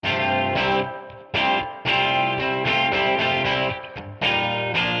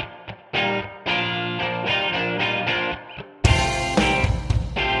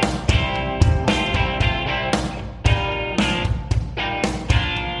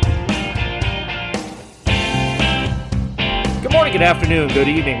good afternoon, good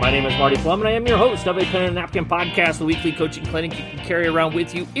evening. My name is Marty Plum, and I am your host of a Pen and Napkin podcast, the weekly coaching clinic you can carry around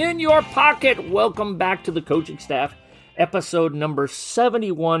with you in your pocket. Welcome back to the coaching staff, episode number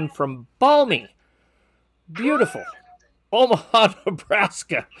 71 from balmy, beautiful Omaha,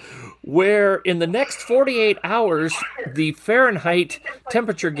 Nebraska, where in the next 48 hours, the Fahrenheit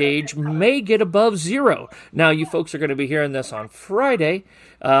temperature gauge may get above zero. Now, you folks are going to be hearing this on Friday,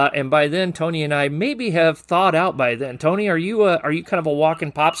 and by then, Tony and I maybe have thawed out by then. Tony, are you kind of a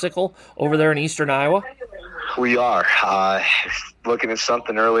walking popsicle over there in eastern Iowa? We are. Looking at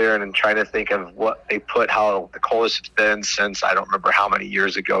something earlier and trying to think of what they put, how the coldest it's been since I don't remember how many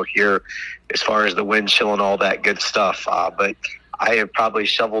years ago here, as far as the wind chill and all that good stuff. But I have probably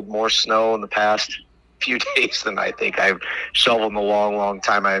shoveled more snow in the past few days than I think I've shoveled in a long, long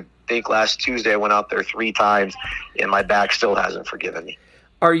time. I think last Tuesday I went out there 3 times, and my back still hasn't forgiven me.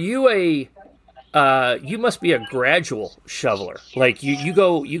 Are you you must be a gradual shoveler. Like you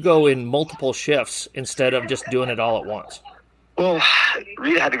go in multiple shifts instead of just doing it all at once. Well,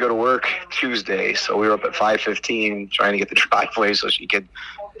 Rita had to go to work Tuesday, so we were up at 5:15 trying to get the driveway so she could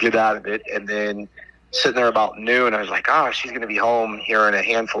get out of it. And then sitting there about noon, I was like, she's going to be home here in a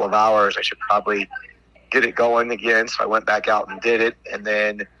handful of hours. I should probably get it going again. So I went back out and did it. And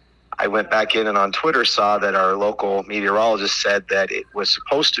then I went back in and on Twitter saw that our local meteorologist said that it was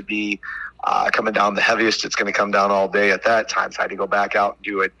supposed to be coming down the heaviest it's going to come down all day at that time. So I had to go back out and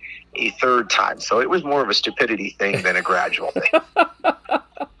do it a third time. So it was more of a stupidity thing than a gradual thing.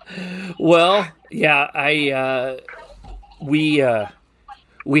 Well, yeah, we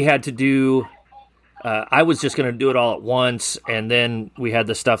had to do, I was just going to do it all at once. And then we had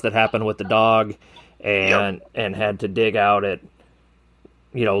the stuff that happened with the dog and had to dig out at,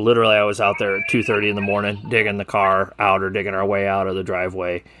 literally I was out there at 2:30 in the morning, digging the car out or digging our way out of the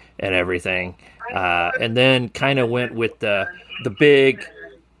driveway and everything. And then kind of went with the big,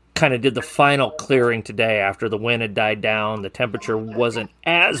 kind of did the final clearing today after the wind had died down. The temperature wasn't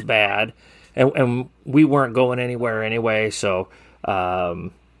as bad, and we weren't going anywhere anyway. So, we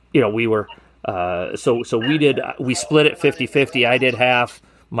were, we split it 50-50. I did half,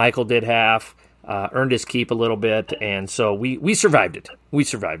 Michael did half, earned his keep a little bit. And so we survived it.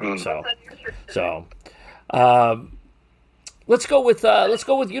 So, let's go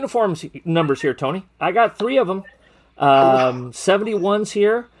with uniforms numbers here, Tony. I got 3 of them. 71's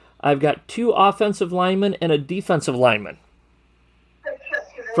here. I've got 2 offensive linemen and a defensive lineman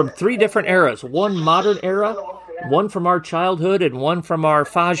from 3 different eras. 1 modern era, 1 from our childhood, and 1 from our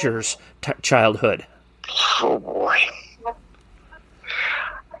Fajr's childhood. Oh, boy.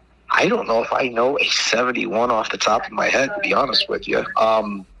 I don't know if I know a 71 off the top of my head, to be honest with you.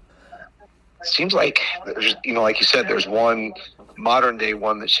 Seems like there's, like you said, there's 1 modern day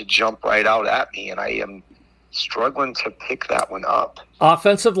one that should jump right out at me, and I am struggling to pick that one up.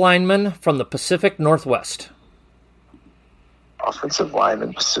 Offensive lineman from the Pacific Northwest. Offensive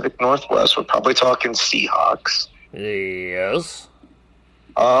lineman, Pacific Northwest. We're probably talking Seahawks. Yes.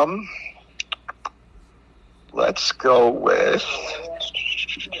 Let's go with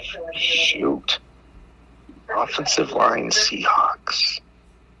offensive line Seahawks.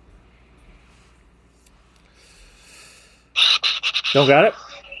 Don't got it?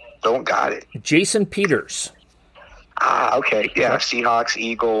 Don't got it. Jason Peters. Okay. Yeah, Seahawks,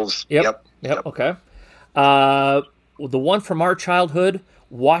 Eagles. Yep. Okay. The one from our childhood,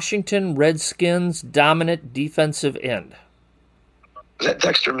 Washington Redskins dominant defensive end. Is that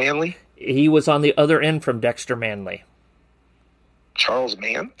Dexter Manley? He was on the other end from Dexter Manley. Charles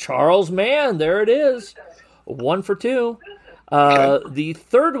Mann? Charles Mann, there it is. 1 for 2. Okay. The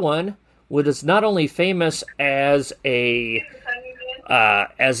third one was not only famous as a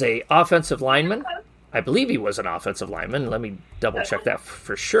offensive lineman. I believe he was an offensive lineman. Let me double check that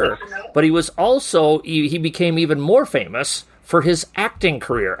for sure. But he was also, he became even more famous for his acting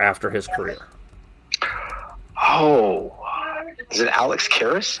career after his career. Oh, is it Alex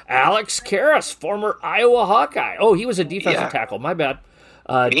Karras? Alex Karras, former Iowa Hawkeye. Oh, he was a defensive tackle. My bad.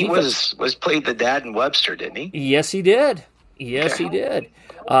 He was played the dad in Webster, didn't he? Yes, he did. He did.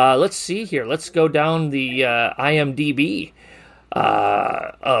 Let's see here. Let's go down the IMDb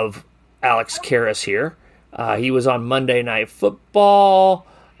of Alex Karras here. He was on Monday Night Football.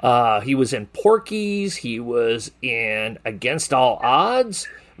 He was in Porky's. He was in Against All Odds.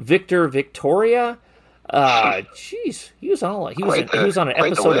 Victoria. He was on. He was on an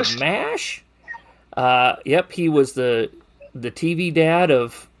episode of MASH. Yep, he was the TV dad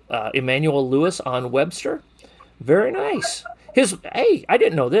of Emmanuel Lewis on Webster. Very nice. I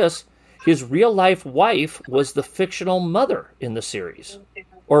didn't know this. His real-life wife was the fictional mother in the series,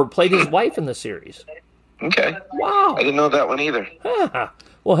 or played his wife in the series. Okay. Wow. I didn't know that one either. Huh.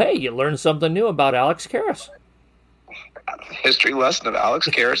 Well, hey, you learned something new about Alex Karras. History lesson of Alex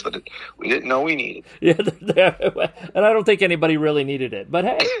Karras that we didn't know we needed. Yeah, and I don't think anybody really needed it. But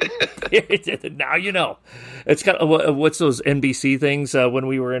hey, now you know. It's kind of what's those NBC things when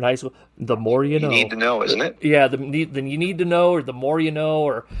we were in high school? The more you know. You need to know, isn't it? Yeah, the you need to know, or the more you know,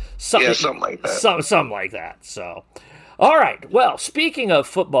 or something. Yeah, something like that. Something like that. So, all right. Well, speaking of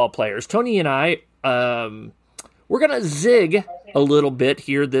football players, Tony and I, we're gonna zig a little bit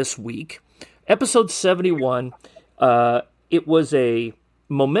here this week. Episode 71. It was a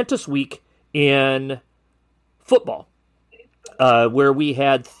momentous week in football, where we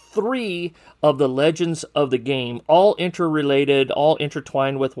had three of the legends of the game, all interrelated, all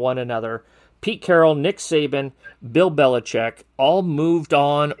intertwined with one another. Pete Carroll, Nick Saban, Bill Belichick, all moved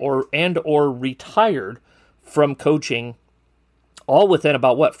on or retired from coaching, all within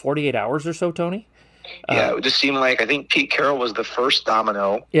about, 48 hours or so, Tony? Yeah, it just seemed like I think Pete Carroll was the first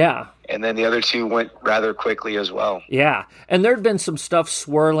domino. Yeah. And then the other two went rather quickly as well. Yeah. And there'd been some stuff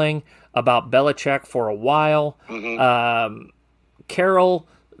swirling about Belichick for a while. Mm-hmm. Carroll,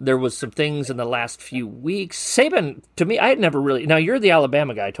 there was some things in the last few weeks. Saban, to me, I had never really... Now, you're the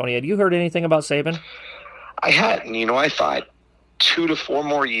Alabama guy, Tony. Had you heard anything about Saban? I hadn't. I thought 2 to 4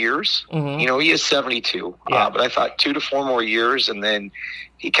 more years. Mm-hmm. He is 72. Yeah. But I thought 2 to 4 more years, and then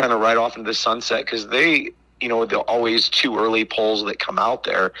he kind of right off into the sunset because they're always too early polls that come out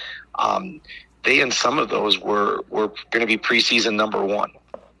there. They in some of those were going to be preseason number 1.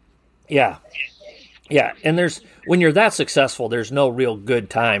 Yeah. Yeah, and when you're that successful, there's no real good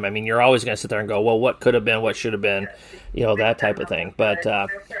time. I mean, you're always going to sit there and go, well, what could have been, what should have been, that type of thing. But,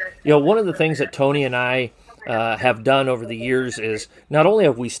 one of the things that Tony and I have done over the years is not only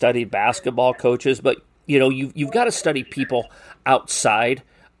have we studied basketball coaches, but, you've got to study people outside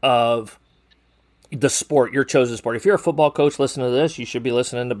of the sport, your chosen sport. If you're a football coach listening to this, you should be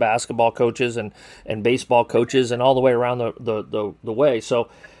listening to basketball coaches and baseball coaches and all the way around the way. So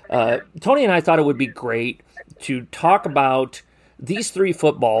Tony and I thought it would be great to talk about these three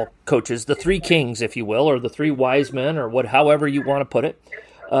football coaches, the three kings, if you will, or the three wise men, or however you want to put it,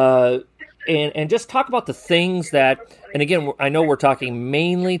 and just talk about the things that, and again, I know we're talking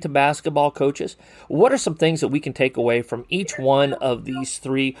mainly to basketball coaches. What are some things that we can take away from each one of these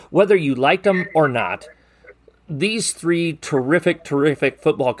three, whether you liked them or not? These three terrific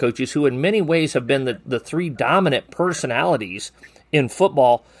football coaches who in many ways have been the three dominant personalities in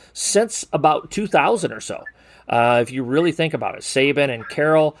football since about 2000 or so. If you really think about it, Saban and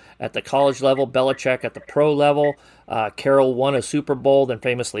Carroll at the college level, Belichick at the pro level. Carroll won a Super Bowl, then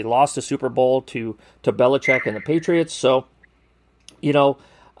famously lost a Super Bowl to Belichick and the Patriots. So, who do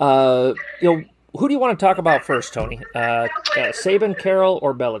you want to talk about first, Tony? Saban, Carroll,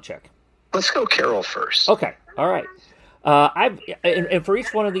 or Belichick? Let's go Carroll first. Okay, all right. And for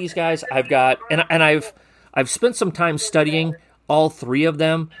each one of these guys, I've got and I've spent some time studying all three of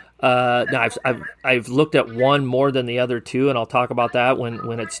them. Now I've looked at one more than the other two, and I'll talk about that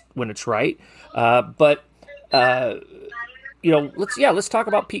when it's right. Let's talk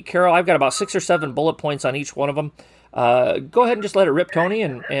about Pete Carroll. I've got about 6 or 7 bullet points on each one of them. Go ahead and just let it rip, Tony,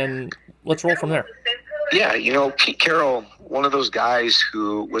 and let's roll from there. Yeah, Pete Carroll, one of those guys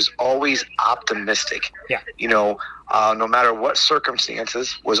who was always optimistic. Yeah. No matter what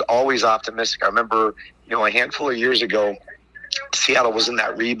circumstances, was always optimistic. I remember, a handful of years ago, Seattle was in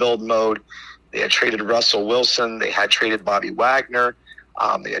that rebuild mode. They had traded Russell Wilson. They had traded Bobby Wagner.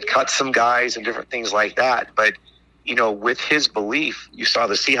 They had cut some guys and different things like that. But, with his belief, you saw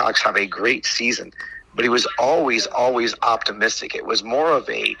the Seahawks have a great season. But he was always, always optimistic. It was more of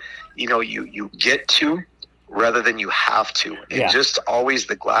a, you get to rather than you have to. And just always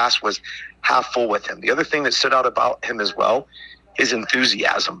the glass was half full with him. The other thing that stood out about him as well, his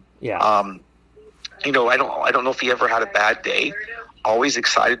enthusiasm. Yeah. I don't know if he ever had a bad day. Always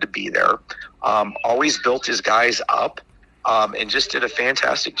excited to be there. Always built his guys up, and just did a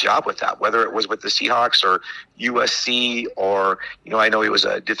fantastic job with that. Whether it was with the Seahawks or USC, or I know he was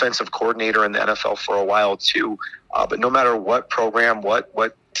a defensive coordinator in the NFL for a while too. But no matter what program,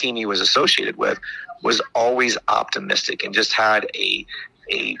 what team he was associated with, was always optimistic and just had a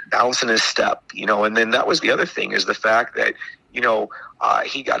bounce in his step. And then that was the other thing, is the fact that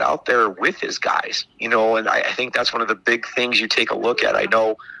he got out there with his guys, and I think that's one of the big things you take a look at. I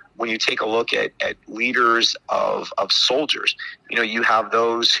know when you take a look at leaders of soldiers, you have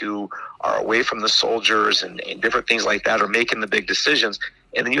those who are away from the soldiers and different things like that, are making the big decisions.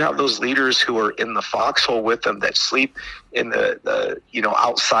 And then you have those leaders who are in the foxhole with them, that sleep in the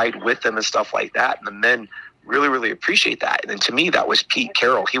outside with them and stuff like that. And the men really, really appreciate that. And then to me, that was Pete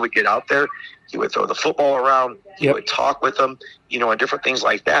Carroll. He would get out there, he would throw the football around, he would talk with them, and different things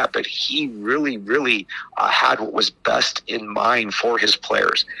like that. But he really, really had what was best in mind for his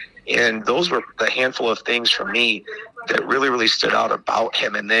players. And those were the handful of things for me that really, really stood out about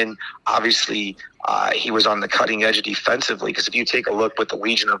him. And then obviously he was on the cutting edge defensively, because if you take a look with the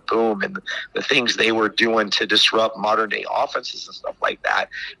Legion of Boom and the things they were doing to disrupt modern day offenses and stuff like that,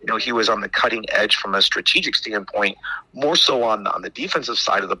 he was on the cutting edge from a strategic standpoint, more so on the defensive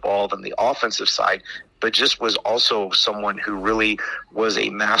side of the ball than the offensive side, but just was also someone who really was a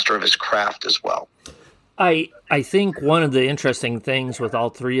master of his craft as well. I think one of the interesting things with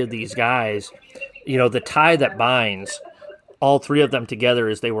all three of these guys, the tie that binds all three of them together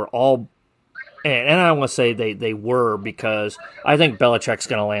is they were all, and I don't want to say they were, because I think Belichick's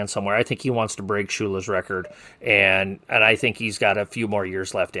going to land somewhere. I think he wants to break Shula's record, and I think he's got a few more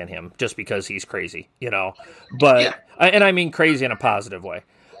years left in him just because he's crazy, But and I mean crazy in a positive way.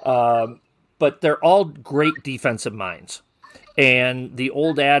 But they're all great defensive minds, and the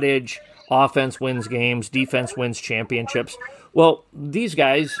old adage, offense wins games, defense wins championships. Well, these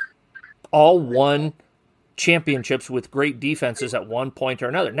guys all won championships with great defenses at one point or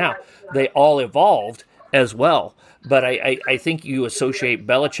another. Now, they all evolved as well, but I think you associate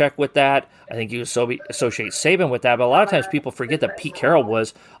Belichick with that. I think you associate Saban with that, but a lot of times people forget that Pete Carroll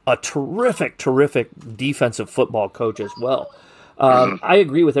was a terrific defensive football coach as well. I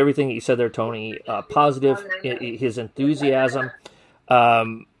agree with everything that you said there, Tony. Positive, his enthusiasm.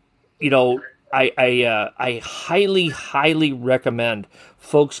 I highly recommend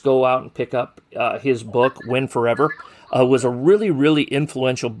folks go out and pick up his book, Win Forever. It was a really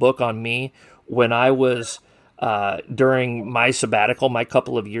influential book on me when I was during my sabbatical, my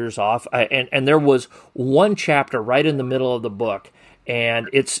couple of years off. And there was one chapter right in the middle of the book, and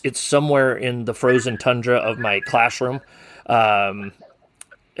it's somewhere in the frozen tundra of my classroom. And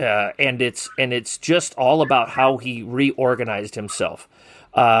it's just all about how he reorganized himself.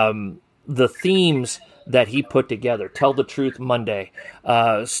 The themes that he put together, Tell the Truth Monday,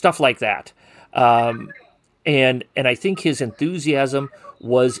 stuff like that. And I think his enthusiasm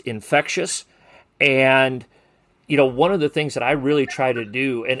was infectious. And, one of the things that I really try to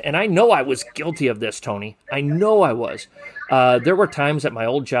do, and I know I was guilty of this, Tony. I know I was. There were times at my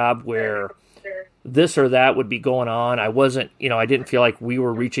old job where this or that would be going on. I wasn't, I didn't feel like we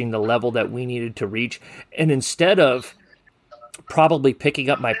were reaching the level that we needed to reach. And instead of probably picking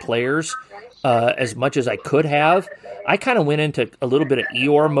up my players as much as I could have, I kind of went into a little bit of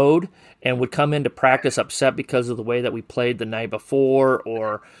Eeyore mode and would come into practice upset because of the way that we played the night before,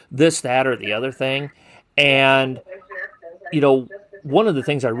 or this, that, or the other thing. And, one of the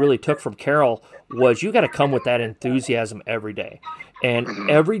things I really took from Carroll was you got to come with that enthusiasm every day. And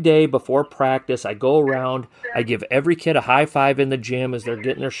every day before practice, I go around, I give every kid a high five in the gym as they're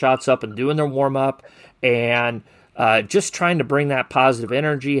getting their shots up and doing their warm up, and just trying to bring that positive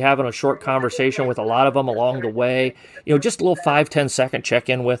energy, having a short conversation with a lot of them along the way, just a little 5-10 second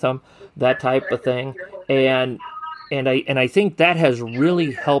check-in with them, that type of thing. And I think that has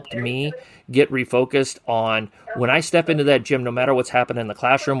really helped me get refocused on when I step into that gym, no matter what's happened in the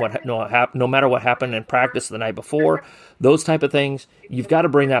classroom, no matter what happened in practice the night before, those type of things, you've got to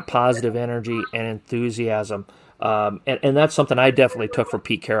bring that positive energy and enthusiasm. And that's something I definitely took from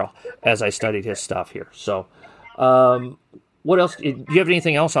Pete Carroll as I studied his stuff here. So, what else? Do you have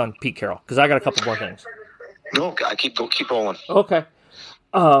anything else on Pete Carroll? Because I got a couple more things. No, I keep rolling. Okay.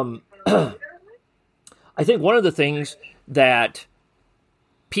 I think one of the things that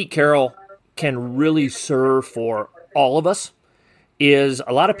Pete Carroll can really serve for all of us is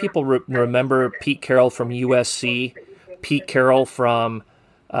a lot of people remember Pete Carroll from USC, Pete Carroll from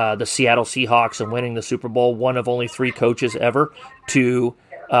the Seattle Seahawks and winning the Super Bowl, one of only 3 coaches ever to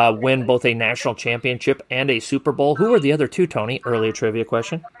win both a national championship and a Super Bowl. Who were the other 2, Tony? Early trivia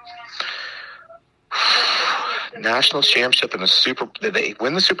question. National championship and the Super Bowl. Did they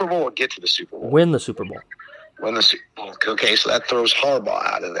win the Super Bowl or get to the Super Bowl? Win the Super Bowl. Win the Super Bowl. Okay, so that throws Harbaugh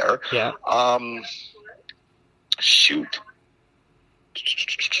out of there. Yeah. Shoot.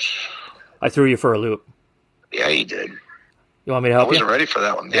 I threw you for a loop. Yeah, you did. You want me to help you? I wasn't ready for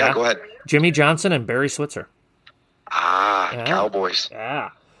that one. Yeah, go ahead. Jimmy Johnson and Barry Switzer. Yeah. Cowboys. Yeah.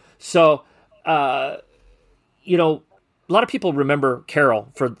 So, a lot of people remember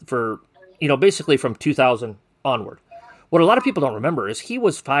Carroll for basically from 2000 onward. What a lot of people don't remember is he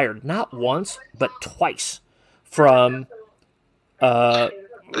was fired not once, but twice from the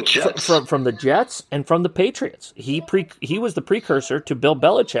Jets. From the Jets and from the Patriots. He was the precursor to Bill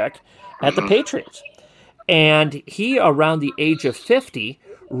Belichick at the Patriots. And he, around the age of 50,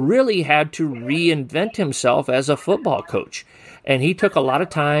 really had to reinvent himself as a football coach. And he took a lot of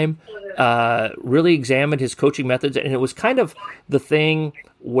time, really examined his coaching methods, and it was kind of the thing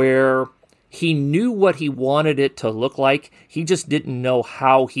where he knew what he wanted it to look like. He just didn't know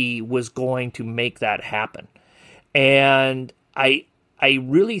how he was going to make that happen. And I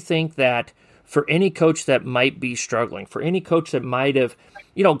really think that for any coach that might be struggling, for any coach that might have,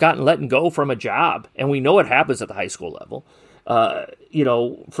 gotten let go from a job, and we know it happens at the high school level,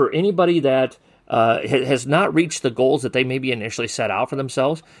 for anybody that has not reached the goals that they maybe initially set out for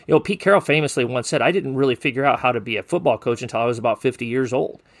themselves. Pete Carroll famously once said, I didn't really figure out how to be a football coach until I was about 50 years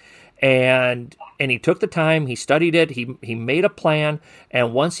old. And he took the time, he studied it, he made a plan,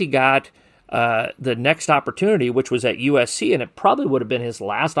 and once he got the next opportunity, which was at USC, and it probably would have been his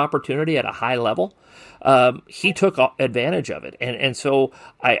last opportunity at a high level, he took advantage of it. And so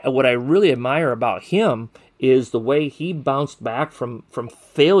what I really admire about him is the way he bounced back from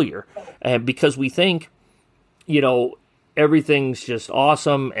failure. And because we think, everything's just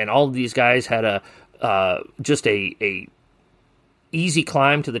awesome, and all of these guys had a easy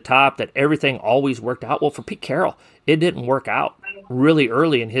climb to the top, that everything always worked out. Well, for Pete Carroll, it didn't work out really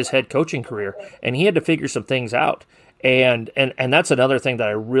early in his head coaching career, and he had to figure some things out. And that's another thing that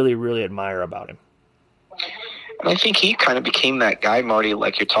I really, really admire about him. And I think he kind of became that guy, Marty,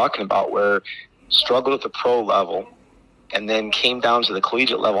 like you're talking about, where struggled at the pro level and then came down to the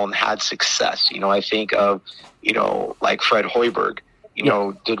collegiate level and had success. I think of, like Fred Hoiberg,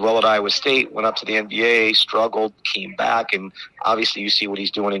 did well at Iowa State, went up to the NBA, struggled, came back, and obviously you see what he's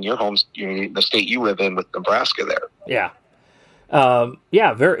doing in your home, the state you live in with Nebraska there. Yeah.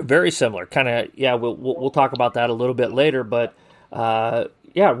 Very, very similar. Kind of, we'll talk about that a little bit later, but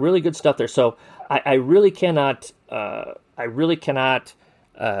really good stuff there. So I really cannot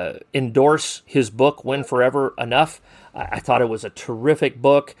endorse his book, Win Forever, enough. I thought it was a terrific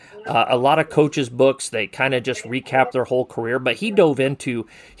book. A lot of coaches' books, they kind of just recap their whole career, but he dove into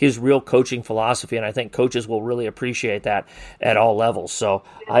his real coaching philosophy, and I think coaches will really appreciate that at all levels. So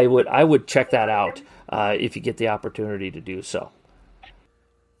I would check that out if you get the opportunity to do so.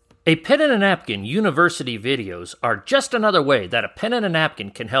 A Pen and a Napkin University videos are just another way that a pen and a napkin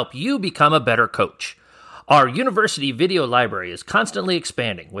can help you become a better coach. Our university video library is constantly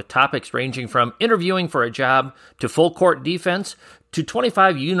expanding, with topics ranging from interviewing for a job to full court defense to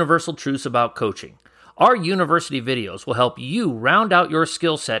 25 universal truths about coaching. Our university videos will help you round out your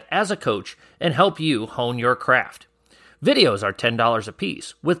skill set as a coach and help you hone your craft. Videos are $10 a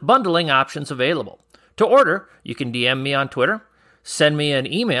piece, with bundling options available. To order, you can DM me on Twitter, send me an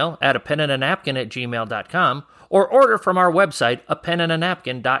email at apenandanapkin@gmail.com, or order from our website,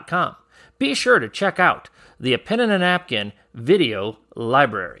 apenandanapkin.com. Be sure to check out the A Pen and a Napkin video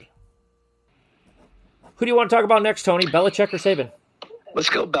library. Who do you want to talk about next, Tony? Belichick or Saban? Let's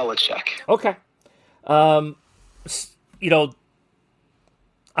go Belichick. Okay. I'm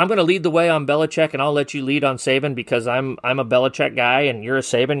going to lead the way on Belichick, and I'll let you lead on Saban because I'm a Belichick guy and you're a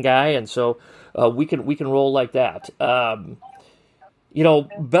Saban guy, and so we can roll like that.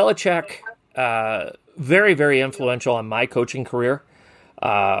 Belichick, very, very influential on my coaching career.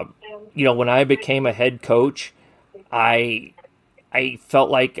 When I became a head coach, I felt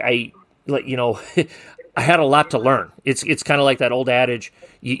like I had a lot to learn. It's kind of like that old adage,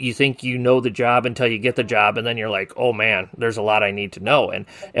 you think you know the job until you get the job, and then you're like, oh man, there's a lot I need to know. And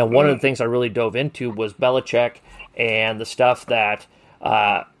one of the things I really dove into was Belichick and the stuff that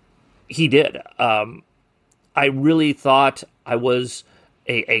he did. I really thought I was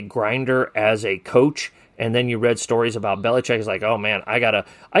a grinder as a coach. And then you read stories about Belichick. It's like, oh man, I gotta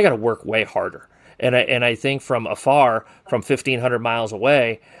work way harder. And I think from afar, from 1,500 miles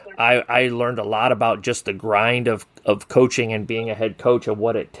away, I learned a lot about just the grind of coaching and being a head coach and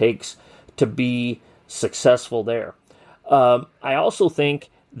what it takes to be successful there. I also think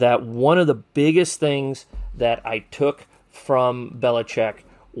that one of the biggest things that I took from Belichick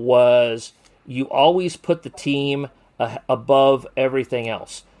was you always put the team above everything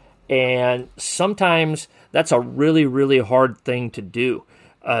else. And sometimes that's a really, really hard thing to do.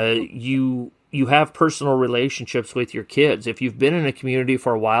 You have personal relationships with your kids. If you've been in a community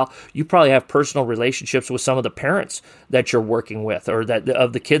for a while, you probably have personal relationships with some of the parents that you're working with, or that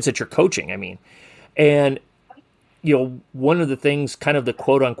of the kids that you're coaching. I mean, and one of the things, kind of the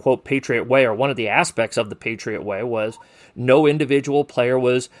quote unquote Patriot way, or one of the aspects of the Patriot way, was no individual player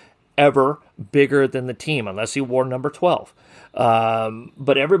was ever bigger than the team unless he wore number 12.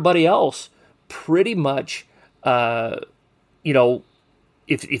 But everybody else pretty much, if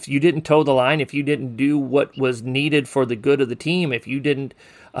you didn't toe the line, if you didn't do what was needed for the good of the team, if you didn't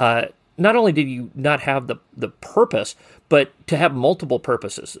not only did you not have the purpose, but to have multiple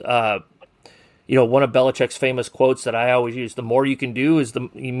purposes. One of Belichick's famous quotes that I always use: "The more you can do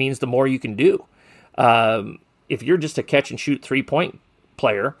means the more you can do." If you're just a catch and shoot 3-point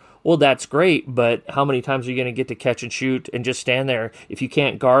player, well, that's great, but how many times are you going to get to catch and shoot and just stand there? If you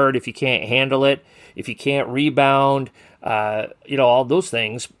can't guard, if you can't handle it, if you can't rebound, all those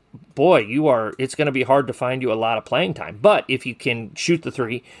things, boy, it's going to be hard to find you a lot of playing time. But if you can shoot the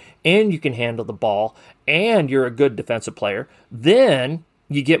three and you can handle the ball and you're a good defensive player, then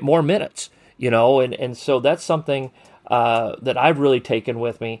you get more minutes, and so that's something that I've really taken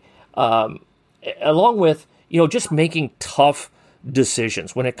with me, along with, just making tough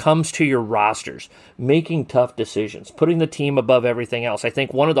decisions when it comes to your rosters, making tough decisions, putting the team above everything else. I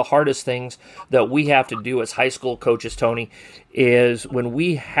think one of the hardest things that we have to do as high school coaches, Tony, is when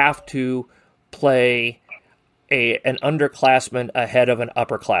we have to play an underclassman ahead of an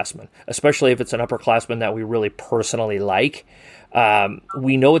upperclassman, especially if it's an upperclassman that we really personally like.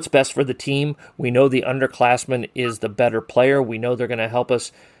 We know it's best for the team. We know the underclassman is the better player. We know they're going to help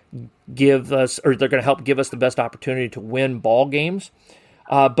they're going to help give us the best opportunity to win ball games.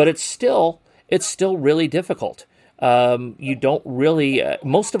 But it's still really difficult. You don't really,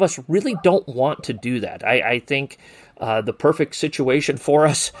 most of us really don't want to do that. I think the perfect situation for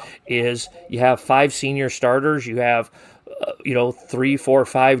us is you have 5 senior starters, you have 3, 4,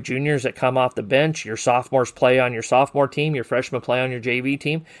 5 juniors that come off the bench, your sophomores play on your sophomore team, your freshmen play on your JV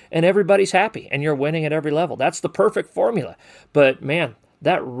team, and everybody's happy, and you're winning at every level. That's the perfect formula. But man,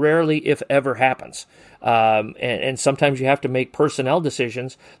 that rarely, if ever, happens. And sometimes you have to make personnel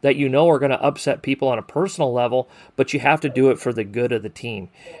decisions that are going to upset people on a personal level, but you have to do it for the good of the team.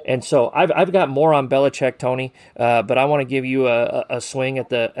 And so I've got more on Belichick, Tony, but I want to give you a swing at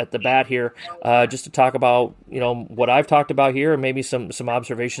the bat here, just to talk about what I've talked about here and maybe some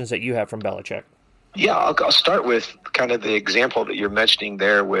observations that you have from Belichick. Yeah, I'll start with kind of the example that you're mentioning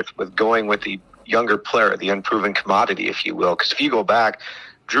there with going with the younger player, the unproven commodity, if you will. Because if you go back,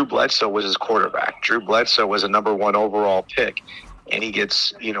 Drew Bledsoe was his quarterback. Drew Bledsoe was a number 1 overall pick, and he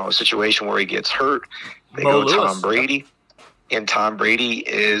gets, a situation where he gets hurt. They go Tom Brady, and Tom Brady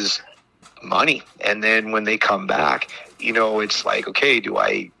is money. And then when they come back, it's like, okay, do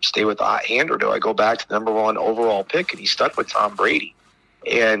I stay with the hot hand or do I go back to the number 1 overall pick? And he stuck with Tom Brady.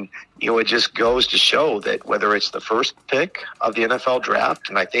 And, it just goes to show that whether it's the first pick of the NFL draft,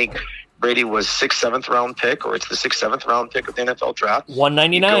 and I think Brady was 6th, 7th round pick, or it's the 6th, 7th round pick of the NFL draft.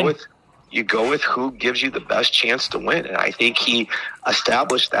 199. You go with who gives you the best chance to win. And I think he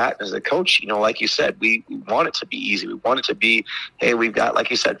established that as a coach. Like you said, we want it to be easy. We want it to be, hey, we've got, like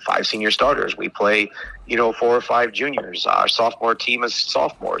you said, 5 senior starters. We play, 4 or 5 juniors. Our sophomore team is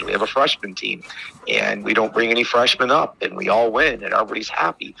sophomores. We have a freshman team. And we don't bring any freshmen up. And we all win. And everybody's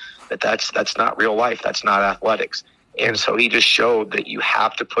happy. But that's not real life. That's not athletics. And so he just showed that you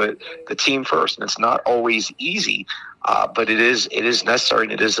have to put the team first. And it's not always easy, but it is necessary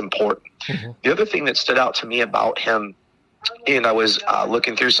and it is important. Mm-hmm. The other thing that stood out to me about him, and I was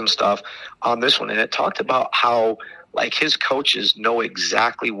looking through some stuff on this one, and it talked about how, like, his coaches know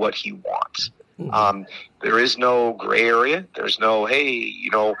exactly what he wants. Mm-hmm. There is no gray area. There's no, hey,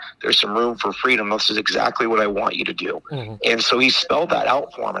 there's some room for freedom. This is exactly what I want you to do. Mm-hmm. And so he spelled that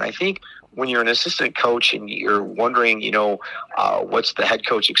out for him. And I think when you're an assistant coach and you're wondering, what's the head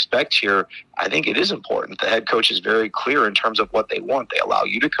coach expect here, I think it is important. The head coach is very clear in terms of what they want. They allow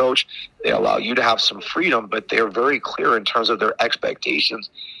you to coach. They allow you to have some freedom, but they're very clear in terms of their expectations.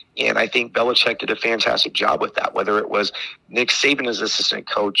 And I think Belichick did a fantastic job with that, whether it was Nick Saban as assistant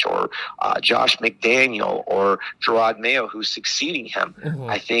coach or Josh McDaniel or Gerard Mayo, who's succeeding him. Mm-hmm.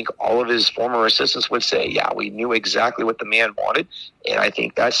 I think all of his former assistants would say, yeah, we knew exactly what the man wanted. And I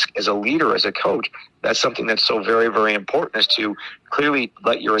think that's, as a leader, as a coach, that's something that's so very, very important, is to clearly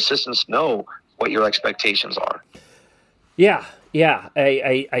let your assistants know what your expectations are. Yeah.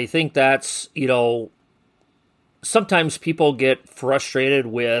 I think that's, sometimes people get frustrated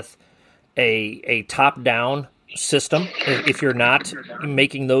with a top-down system if you're not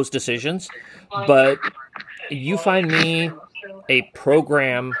making those decisions. But you find me a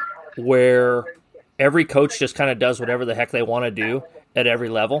program where every coach just kind of does whatever the heck they want to do at every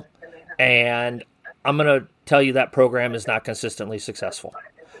level. And I'm going to tell you that program is not consistently successful.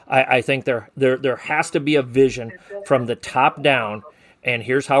 I think there has to be a vision from the top down, and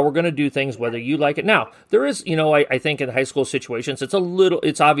here's how we're going to do things, whether you like it. Now, there is, I think in high school situations,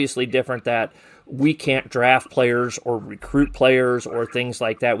 it's obviously different that we can't draft players or recruit players or things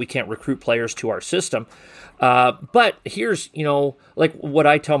like that. We can't recruit players to our system. But here's, like what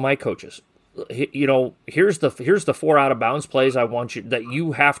I tell my coaches. here's the 4 out of bounds plays I want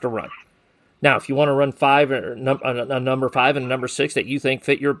you have to run. Now, if you want to run 5 or a number 5 and a number 6 that you think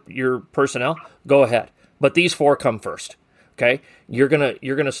fit your personnel, go ahead. But these 4 come first. Okay, you're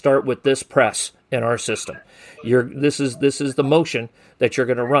gonna start with this press in our system. This is the motion that you're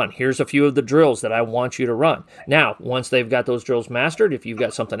gonna run. Here's a few of the drills that I want you to run. Now, once they've got those drills mastered, if you've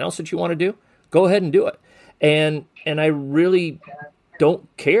got something else that you want to do, go ahead and do it. And I really don't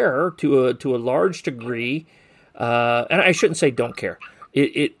care to a large degree, and I shouldn't say don't care.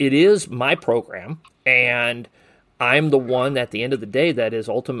 It is my program, and I'm the one at the end of the day that is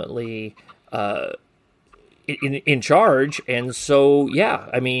ultimately in charge. And so, yeah,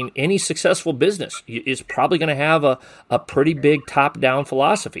 I mean, any successful business is probably going to have a pretty big top-down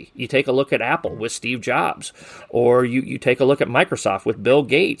philosophy. You take a look at Apple with Steve Jobs, or you take a look at Microsoft with Bill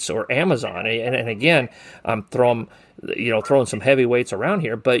Gates, or Amazon. And again, I'm throwing some heavyweights around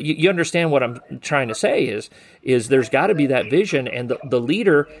here, but you understand what I'm trying to say is there's got to be that vision, and the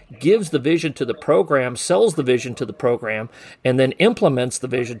leader gives the vision to the program, sells the vision to the program, and then implements the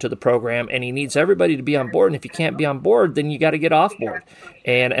vision to the program, and he needs everybody to be on board, and if you can't be on board, then you got to get off board,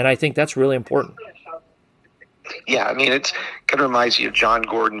 and I think that's really important. Yeah, I mean, it kind of reminds you of John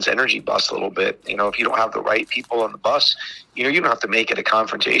Gordon's energy bus a little bit. If you don't have the right people on the bus, you don't have to make it a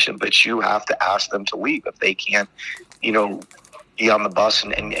confrontation, but you have to ask them to leave if they can't, be on the bus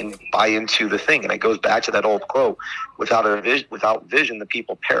and buy into the thing. And it goes back to that old quote, without vision, the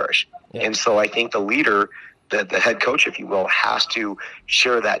people perish. Yeah. And so I think the leader, the head coach, if you will, has to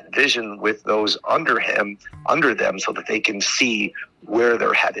share that vision with those under them so that they can see where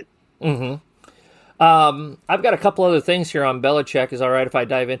they're headed. Mm-hmm. I've got a couple other things here on Belichick. Is it all right if I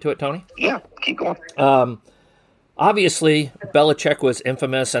dive into it, Tony? Yeah, keep going. Obviously, Belichick was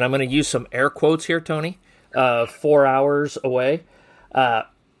infamous, and I'm going to use some air quotes here, Tony, 4 hours away.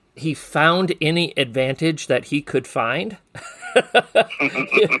 He found any advantage that he could find,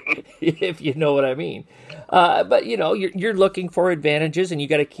 if you know what I mean. But, you're looking for advantages, and you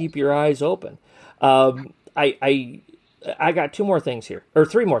got to keep your eyes open. I got 2 more things here, or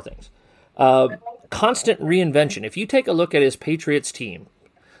 3 more things. Constant reinvention. If you take a look at his Patriots team,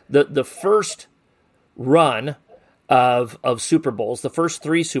 the first run of Super Bowls, the first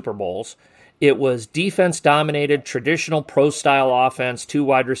 3 Super Bowls, it was defense-dominated, traditional pro-style offense, 2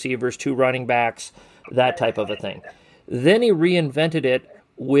 wide receivers, 2 running backs, that type of a thing. Then he reinvented it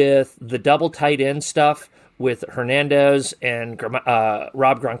with the double tight end stuff with Hernandez and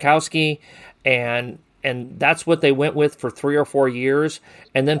Rob Gronkowski, and that's what they went with for 3 or 4 years.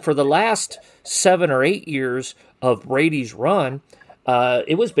 And then for the last 7 or 8 years of Brady's run,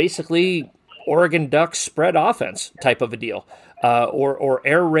 it was basically Oregon Ducks spread offense type of a deal, or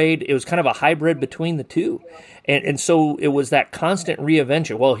air raid. It was kind of a hybrid between the two. And so it was that constant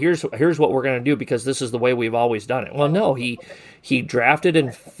reinvention. Well, here's what we're going to do because this is the way we've always done it. Well, no, he drafted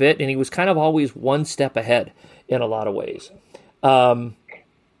and fit, and he was kind of always one step ahead in a lot of ways. I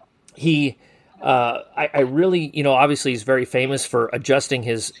really, obviously he's very famous for adjusting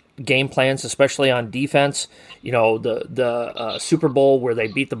his game plans, especially on defense. The Super Bowl where they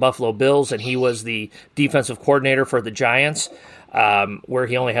beat the Buffalo Bills and he was the defensive coordinator for the Giants, where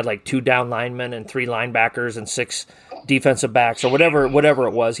he only had like 2 down linemen and 3 linebackers and 6 defensive backs or whatever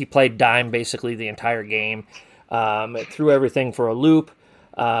it was. He played dime basically the entire game. It threw everything for a loop.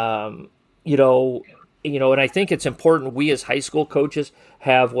 And I think it's important we as high school coaches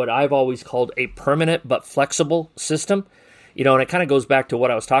have what I've always called a permanent but flexible system. And it kind of goes back to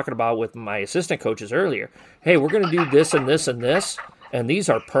what I was talking about with my assistant coaches earlier. Hey, we're going to do this and this and this, and these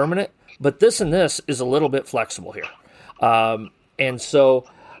are permanent, but this and this is a little bit flexible here. And so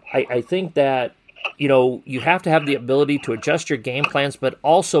I think that, you have to have the ability to adjust your game plans, but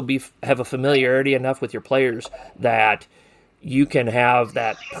also have a familiarity enough with your players that you can have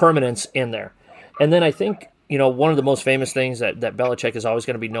that permanence in there. And then I think, one of the most famous things that Belichick is always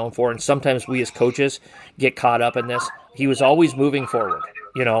going to be known for, and sometimes we as coaches get caught up in this, he was always moving forward.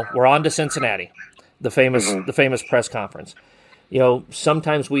 We're on to Cincinnati, the famous press conference.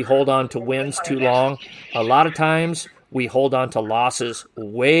 Sometimes we hold on to wins too long. A lot of times we hold on to losses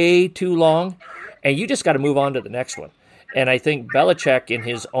way too long, and you just got to move on to the next one. And I think Belichick, in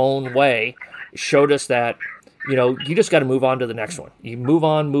his own way, showed us that, you just got to move on to the next one. You move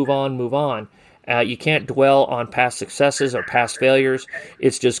on, move on, move on. You can't dwell on past successes or past failures.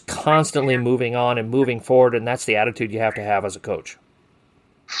 It's just constantly moving on and moving forward, and that's the attitude you have to have as a coach.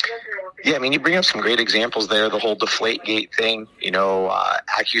 Yeah, I mean, you bring up some great examples there, the whole Deflategate thing,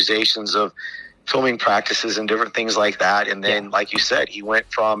 accusations of filming practices and different things like that. And then, like you said, he went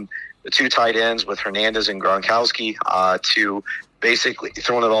from the 2 tight ends with Hernandez and Gronkowski to basically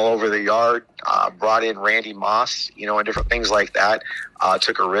throwing it all over the yard, brought in Randy Moss, and different things like that.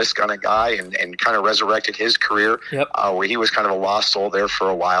 Took a risk on a guy and kind of resurrected his career, where he was kind of a lost soul there for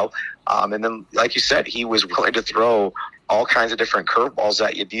a while. And then, like you said, he was willing to throw all kinds of different curveballs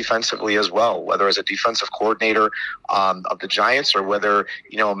at you defensively as well, whether as a defensive coordinator of the Giants or whether,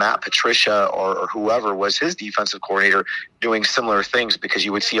 Matt Patricia or whoever was his defensive coordinator doing similar things, because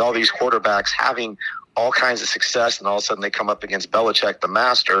you would see all these quarterbacks having all kinds of success, and all of a sudden they come up against Belichick, the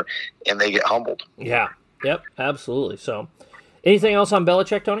master, and they get humbled. Yeah. Yep. Absolutely. So anything else on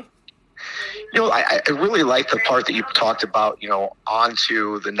Belichick, Tony? I really like the part that you talked about, on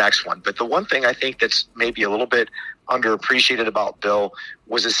to the next one. But the one thing I think that's maybe a little bit underappreciated about Bill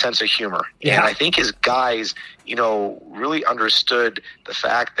was his sense of humor. Yeah. And I think his guys, really understood the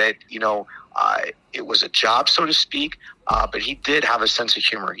fact that, it was a job, so to speak, but he did have a sense of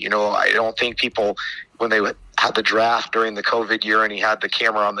humor. I don't think people, when they had the draft during the COVID year and he had the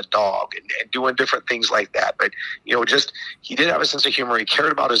camera on the dog and doing different things like that, but, he did have a sense of humor. He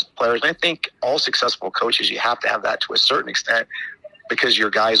cared about his players. And I think all successful coaches, you have to have that to a certain extent, because your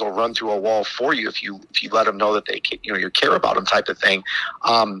guys will run through a wall for you if you let them know that they you care about them, type of thing.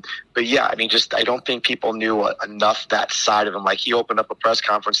 But yeah, I don't think people knew enough that side of him. Like, he opened up his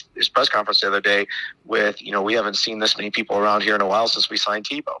press conference the other day with, we haven't seen this many people around here in a while since we signed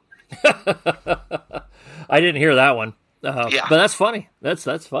Tebow. I didn't hear that one. Yeah. But that's funny. That's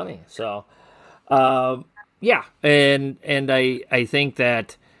funny. So, yeah. And I think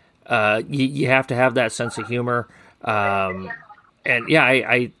that you have to have that sense of humor. And yeah,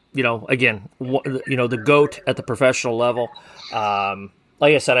 I again, the GOAT at the professional level.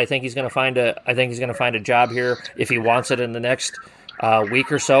 Like I said, I think he's going to find a job here if he wants it in the next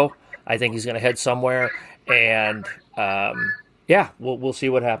week or so. I think he's going to head somewhere, and we'll see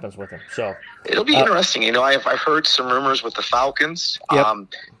what happens with him. So it'll be interesting. I've heard some rumors with the Falcons. Yep.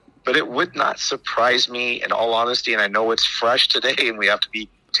 But it would not surprise me, in all honesty, and I know it's fresh today, and we have to be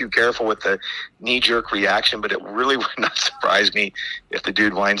too careful with the knee-jerk reaction, but it really would not surprise me if the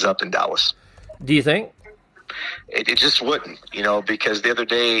dude winds up in Dallas. Do you think? It just wouldn't, because the other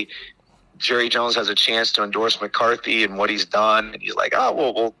day Jerry Jones has a chance to endorse McCarthy and what he's done, and he's like,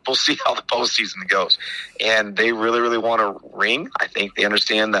 we'll see how the postseason goes. And they really, really want to ring. I think they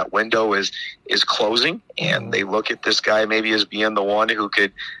understand that window is closing, and they look at this guy maybe as being the one who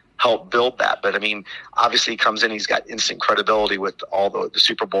could help build that. But obviously he comes in, he's got instant credibility with all the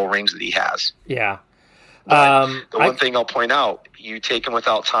Super Bowl rings that he has. Yeah. The one thing I'll point out, you take him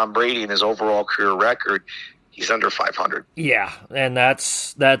without Tom Brady and his overall career record, he's under 500. Yeah. And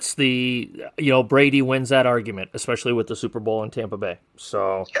that's the, Brady wins that argument, especially with the Super Bowl in Tampa Bay.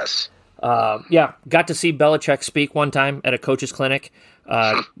 So yes. Got to see Belichick speak one time at a coach's clinic.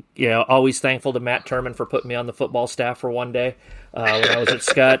 Always thankful to Matt Turman for putting me on the football staff for one day when I was at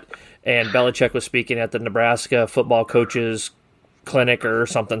Scott, and Belichick was speaking at the Nebraska football coaches clinic or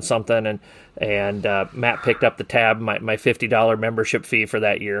something, and Matt picked up the tab, my $50 membership fee for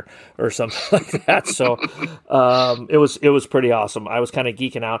that year or something like that. So it was pretty awesome. I was kind of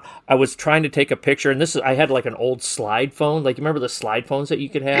geeking out. I was trying to take a picture, and I had like an old slide phone, like you remember the slide phones that you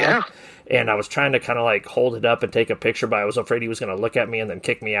could have? Yeah. And I was trying to kind of like hold it up and take a picture, but I was afraid he was going to look at me and then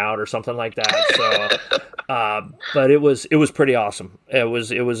kick me out or something like that. So, but it was pretty awesome. It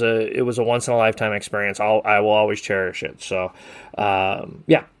was a once in a lifetime experience. I will always cherish it. So,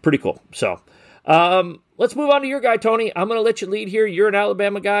 pretty cool. So, let's move on to your guy, Tony. I'm going to let you lead here. You're an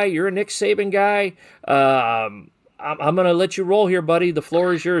Alabama guy. You're a Nick Saban guy. I'm going to let you roll here, buddy. The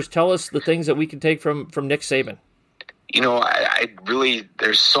floor is yours. Tell us the things that we can take from Nick Saban. I really,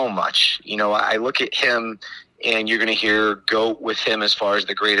 there's so much. I look at him, and you're going to hear GOAT with him as far as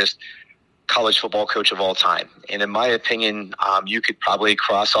the greatest college football coach of all time. And in my opinion, you could probably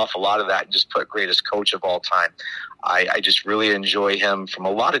cross off a lot of that and just put greatest coach of all time. I just really enjoy him from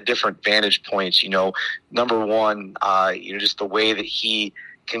a lot of different vantage points. Number one, just the way that he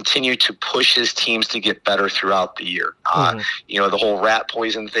continue to push his teams to get better throughout the year. The whole rat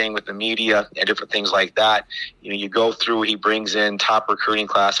poison thing with the media and different things like that. You go through, he brings in top recruiting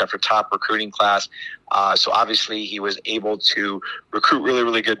class after top recruiting class. So obviously he was able to recruit really,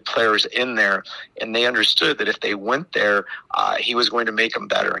 really good players in there. And they understood that if they went there, he was going to make them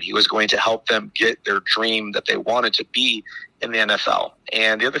better. And he was going to help them get their dream that they wanted to be in the NFL.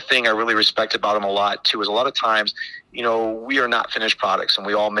 And the other thing I really respect about him a lot too is a lot of times, we are not finished products and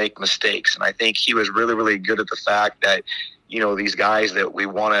we all make mistakes. And I think he was really, really good at the fact that, these guys that we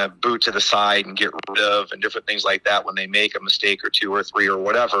want to boot to the side and get rid of and different things like that, when they make a mistake or two or three or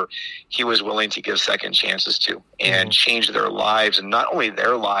whatever, he was willing to give second chances to and change their lives, and not only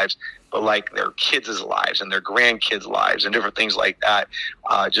their lives, but like their kids' lives and their grandkids' lives and different things like that,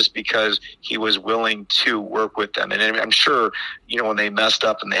 just because he was willing to work with them. And I'm sure, when they messed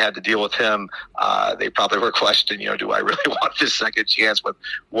up and they had to deal with him, they probably were questioning, do I really want this second chance with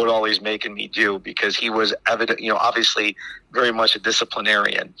what all he's making me do? Because he was evident, obviously very much a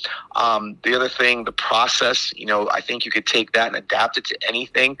disciplinarian. The other thing, the process, I think you could take that and adapt it to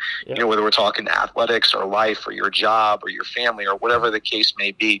anything, whether we're talking athletics or life or your job or your family or whatever the case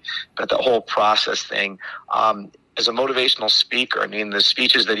may be. But the whole process thing, as a motivational speaker, the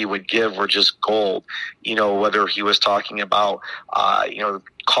speeches that he would give were just gold, whether he was talking about,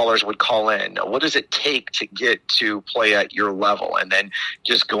 callers would call in. What does it take to get to play at your level? And then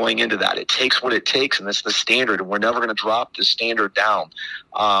just going into that, it takes what it takes, and it's the standard, and we're never going to drop the standard down.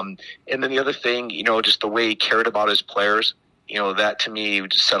 And then the other thing, just the way he cared about his players, that to me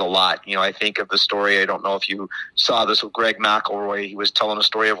just said a lot. I think of the story, I don't know if you saw this with Greg McElroy. He was telling a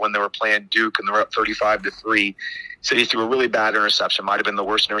story of when they were playing Duke and they were up 35-3. Said he threw a really bad interception, might have been the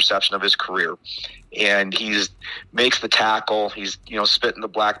worst interception of his career. And makes the tackle. He's, spitting the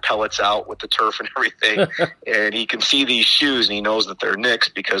black pellets out with the turf and everything. And he can see these shoes, and he knows that they're Nick's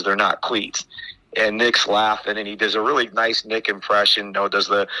because they're not cleats. And Nick's laughing, and he does a really nice Nick impression, does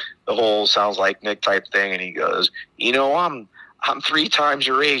the whole sounds like Nick type thing. And he goes, I'm 3 times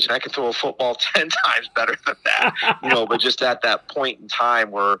your age, and I can throw a football 10 times better than that. But just at that point in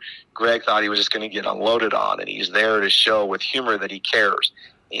time where Greg thought he was just going to get unloaded on, and he's there to show with humor that he cares.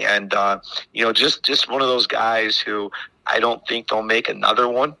 And, just one of those guys who I don't think they'll make another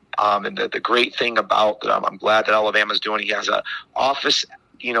one. And the great thing about that, I'm glad that Alabama's doing, he has an office,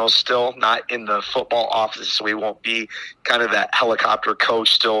 still not in the football office, so he won't be kind of that helicopter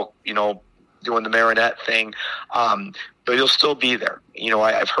coach still, doing the Marinette thing. But he'll still be there.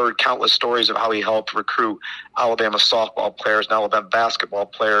 I've heard countless stories of how he helped recruit Alabama softball players and Alabama basketball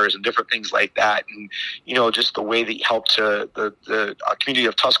players and different things like that. And, just the way that he helped the community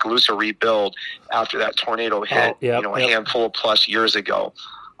of Tuscaloosa rebuild after that tornado hit, a handful of plus years ago.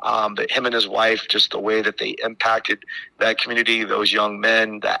 But him and his wife, just the way that they impacted that community, those young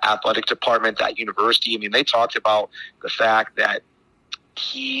men, that athletic department, that university. They talked about the fact that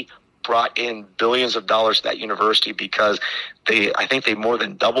he brought in billions of dollars to that university because I think they more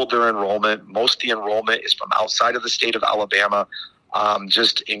than doubled their enrollment. Most of the enrollment is from outside of the state of Alabama.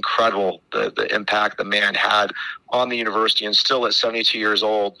 Just incredible the impact the man had on the university, and still at 72 years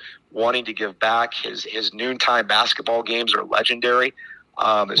old, wanting to give back. His noontime basketball games are legendary.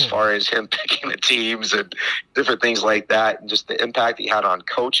 As far as him picking the teams and different things like that, and just the impact he had on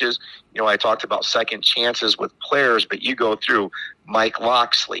coaches. I talked about second chances with players, but you go through Mike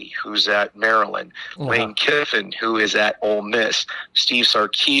Loxley, who's at Maryland, Lane Kiffin, who is at Ole Miss, Steve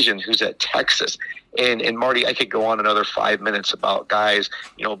Sarkisian, who's at Texas. And Marty, I could go on another 5 minutes about guys,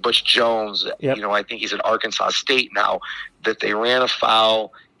 Butch Jones, I think he's at Arkansas State now, that they ran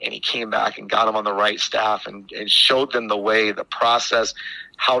afoul, and he came back and got them on the right staff and showed them the way, the process,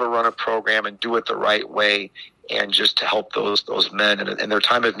 how to run a program and do it the right way, and just to help those men in their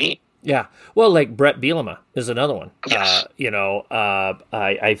time of need. Yeah. Well, like Brett Bielema is another one. Yes.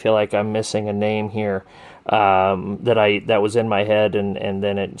 I feel like I'm missing a name here that was in my head and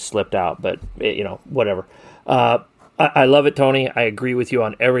then it slipped out, but whatever. I love it, Tony. I agree with you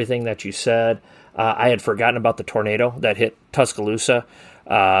on everything that you said. I had forgotten about the tornado that hit Tuscaloosa.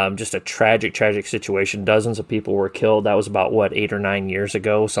 Just a tragic situation. Dozens of people were killed. That was about 8 or 9 years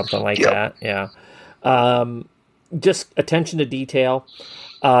ago, something like that. Yeah. Just attention to detail.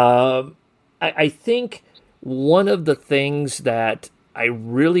 I think one of the things that I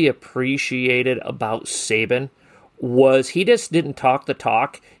really appreciated about Saban was he just didn't talk the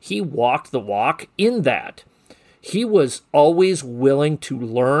talk. He walked the walk in that he was always willing to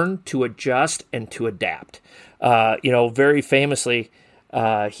learn, to adjust, and to adapt. Very famously,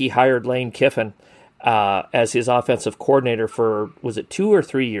 he hired Lane Kiffin as his offensive coordinator for, was it 2 or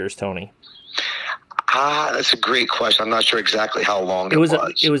 3 years, Tony? That's a great question. I'm not sure exactly how long it was.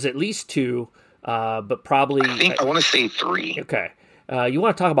 It was at least 2, but probably... I want to say 3. Okay. You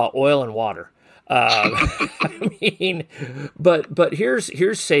want to talk about oil and water. But here's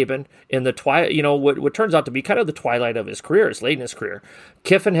Saban in the twilight, what turns out to be kind of the twilight of his career, his late in his career.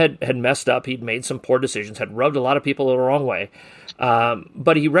 Kiffin had messed up. He'd made some poor decisions, had rubbed a lot of people the wrong way.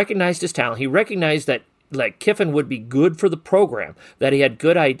 But he recognized his talent. He recognized that Kiffin would be good for the program, that he had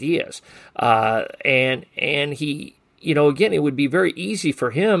good ideas. And he, again, it would be very easy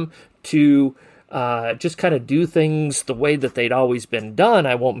for him to just kind of do things the way that they'd always been done.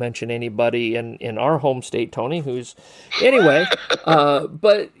 I won't mention anybody in our home state, Tony, who's anyway.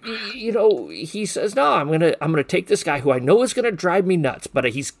 But he says, no, I'm gonna take this guy who I know is gonna drive me nuts, but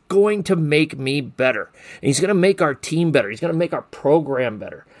he's going to make me better, and he's gonna make our team better. He's gonna make our program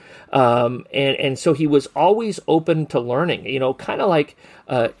better. And so he was always open to learning. Kind of like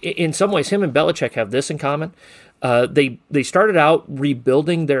in some ways, him and Belichick have this in common. They started out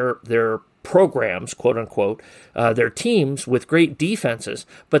rebuilding their programs, quote unquote, their teams with great defenses,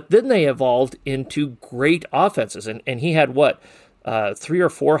 but then they evolved into great offenses. And he had 3 or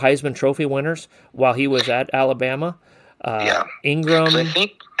 4 Heisman Trophy winners while he was at Alabama. Ingram. I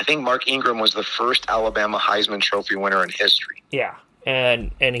think Mark Ingram was the first Alabama Heisman Trophy winner in history. Yeah,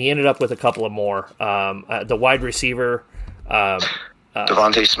 and he ended up with a couple of more. The wide receiver,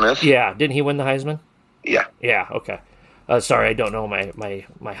 Devontae Smith. Yeah, didn't he win the Heisman? Yeah. Yeah. Okay. Sorry, I don't know my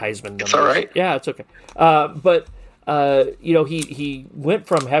Heisman numbers. It's all right. Yeah, it's okay. But he went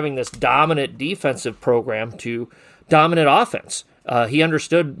from having this dominant defensive program to dominant offense. He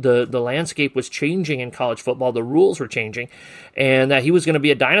understood the landscape was changing in college football. The rules were changing, and that he was going to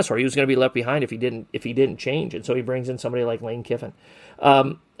be a dinosaur. He was going to be left behind if he didn't change. And so he brings in somebody like Lane Kiffin.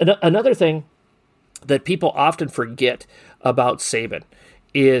 Another thing that people often forget about Saban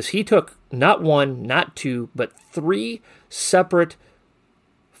is he took not 1, not 2, but 3 separate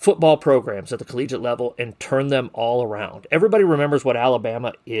football programs at the collegiate level and turned them all around. Everybody remembers what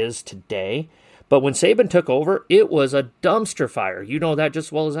Alabama is today, but when Saban took over, it was a dumpster fire. You know that just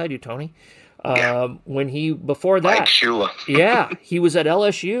as well as I do, Tony. Before that, Mike Shula. Yeah, he was at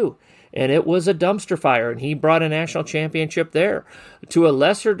LSU, and it was a dumpster fire, and he brought a national championship there. To a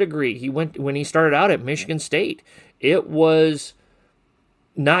lesser degree, when he started out at Michigan State, it was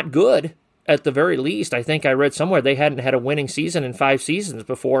not good. At the very least, I think I read somewhere they hadn't had a winning season in 5 seasons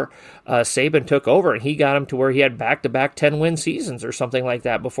before Saban took over, and he got him to where he had back-to-back 10-win seasons or something like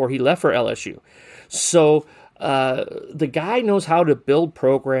that before he left for LSU. So the guy knows how to build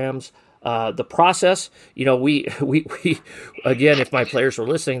programs. The process, we again, if my players were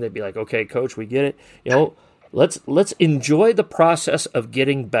listening, they'd be like, "Okay, coach, we get it. Let's enjoy the process of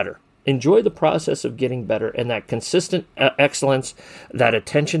getting better." Enjoy the process of getting better and that consistent excellence, that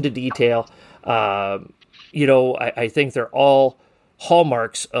attention to detail. I think they're all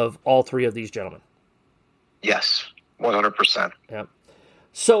hallmarks of all 3 of these gentlemen. Yes, 100%. Yeah.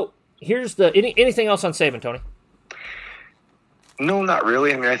 So here's anything else on Saban, Tony? No, not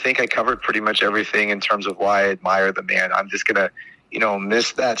really. I mean, I think I covered pretty much everything in terms of why I admire the man. I'm just going to,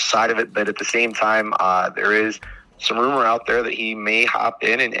 miss that side of it. But at the same time, there is some rumor out there that he may hop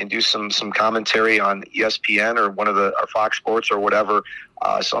in and do some commentary on ESPN or one of or Fox Sports or whatever.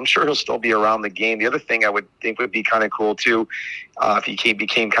 So I'm sure he'll still be around the game. The other thing I would think would be kind of cool too, if he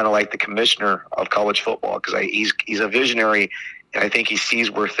became kind of like the commissioner of college football, because he's a visionary, and I think he sees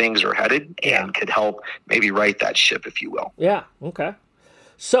where things are headed and could help maybe right that ship, if you will. Yeah. Okay.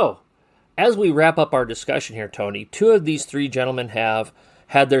 So as we wrap up our discussion here, Tony, 2 of these 3 gentlemen have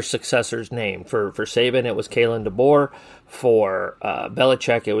had their successors named. For Saban, it was Kalen DeBoer. For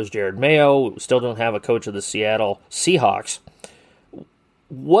Belichick, it was Jared Mayo. Still don't have a coach of the Seattle Seahawks.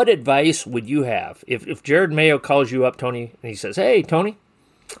 What advice would you have if Jared Mayo calls you up, Tony, and he says, "Hey, Tony,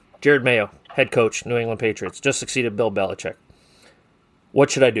 Jared Mayo, head coach, New England Patriots, just succeeded Bill Belichick.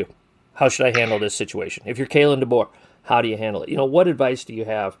 What should I do? How should I handle this situation?" If you're Kalen DeBoer, how do you handle it? What advice do you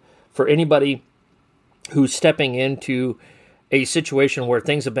have for anybody who's stepping into a situation where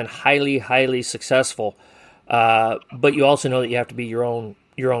things have been highly, highly successful, but you also know that you have to be your own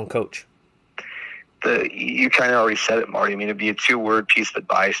coach? You kind of already said it, Marty. I mean, it'd be a 2-word piece of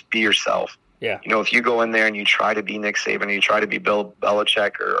advice: be yourself. Yeah. If you go in there and you try to be Nick Saban, or you try to be Bill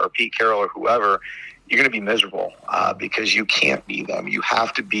Belichick or Pete Carroll or whoever, you're going to be miserable because you can't be them. You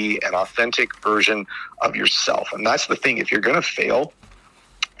have to be an authentic version of yourself, and that's the thing. If you're going to fail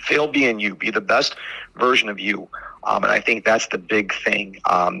being you. Be the best version of you. And I think that's the big thing.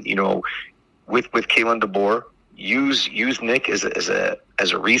 With Kalen DeBoer, use Nick as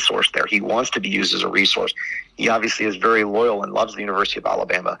a resource there. He wants to be used as a resource. He obviously is very loyal and loves the University of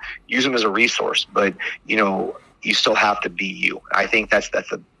Alabama. Use him as a resource, but you still have to be you. I think that's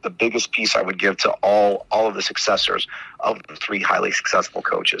the biggest piece I would give to all of the successors of the 3 highly successful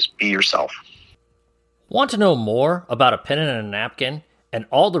coaches. Be yourself. Want to know more about A Pen and a Napkin and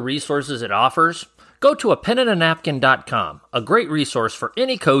all the resources it offers? Go to apenandanapkin.com, a great resource for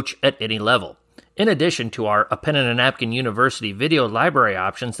any coach at any level. In addition to our A Pen and a Napkin University video library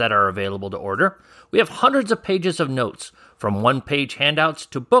options that are available to order, we have hundreds of pages of notes, from one-page handouts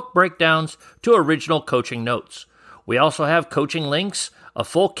to book breakdowns to original coaching notes. We also have coaching links, a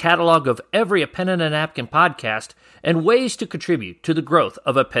full catalog of every A Pen and a Napkin podcast, and ways to contribute to the growth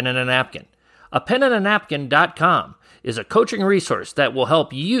of A Pen and a Napkin. APenandANapkin.com is a coaching resource that will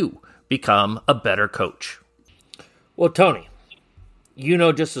help you become a better coach. Well, Tony, you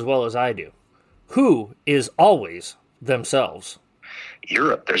know just as well as I do, who is always themselves?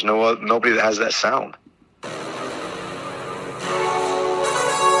 Europe. There's nobody that has that sound.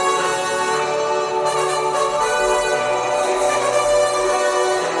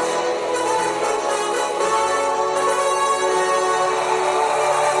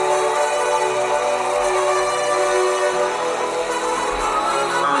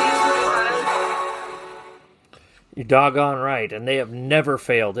 You're doggone right, and they have never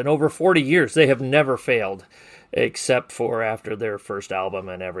failed. In over 40 years, they have never failed, except for after their first album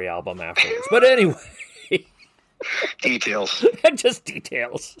and every album afterwards. But anyway. Details. Just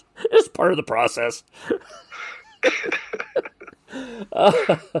details. It's part of the process.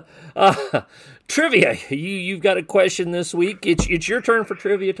 Trivia. You've got a question this week. It's your turn for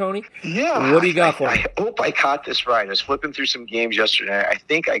trivia, Tony. Yeah. What do you got for me? I hope I caught this right. I was flipping through some games yesterday. I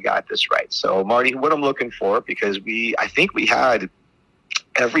think I got this right. So, Marty, what I'm looking for, because I think we had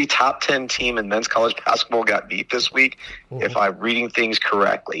every top 10 team in men's college basketball got beat this week, if I'm reading things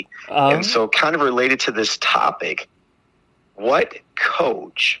correctly. And so kind of related to this topic, what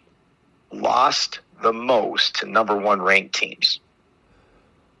coach lost the most to number one ranked teams?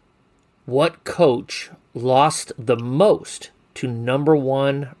 What coach lost the most to number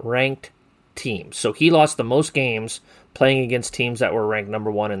one ranked teams? So he lost the most games playing against teams that were ranked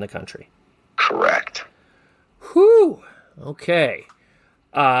number one in the country. Correct. Whew. Okay.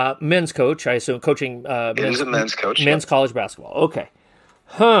 Men's coach, I assume, coaching it is a men's coach. Men's college basketball. Okay.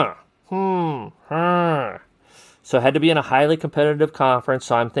 So it had to be in a highly competitive conference,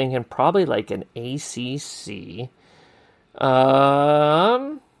 so I'm thinking probably like an ACC.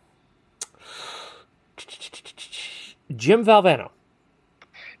 Jim Valvano.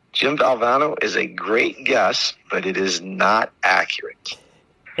 Jim Valvano is a great guess, but it is not accurate.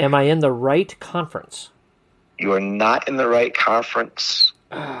 Am I in the right conference? You are not in the right conference.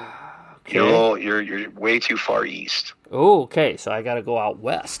 Okay. You're way too far east. Oh, okay. So I got to go out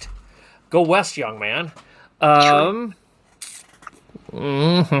west. Go west, young man. No,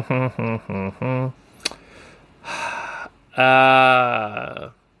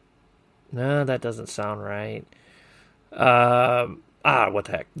 that doesn't sound right. What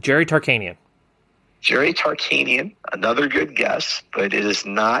the heck? Jerry Tarkanian. Jerry Tarkanian, another good guess, but it is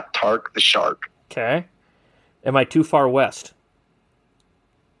not Tark the Shark. Okay. Am I too far west?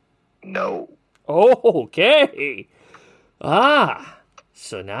 No. Oh, okay.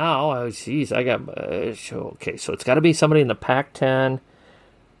 So now, I got... okay, so it's got to be somebody in the Pac-10.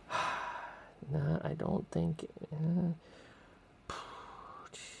 No, I don't think...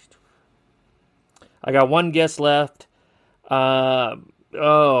 I got one guess left. I'm going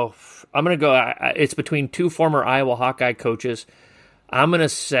to go... it's between two former Iowa Hawkeye coaches. I'm going to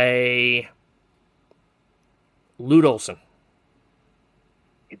say... Lute Olson.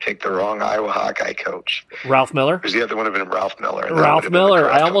 You picked the wrong Iowa Hawkeye coach. Ralph Miller? Because the other one would have been Ralph Miller. Ralph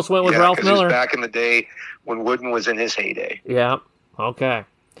Miller. I almost went with Ralph Miller. It was back in the day when Wooden was in his heyday. Yeah. Okay.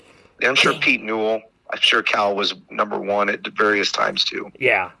 I'm sure Pete Newell. I'm sure Cal was number one at various times too.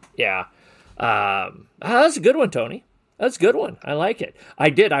 Yeah. That's a good one, Tony. That's a good one. I like it. I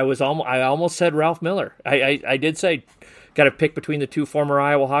almost said Ralph Miller. I did say got to pick between the two former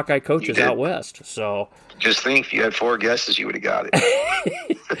Iowa Hawkeye coaches out west. So just think, if you had four guesses, you would have got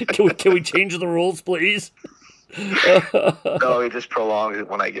it. Can we change the rules, please? No, it just prolongs it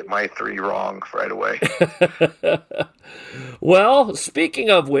when I get my three wrong right away. Well, speaking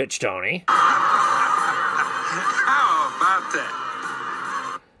of which, Tony, how about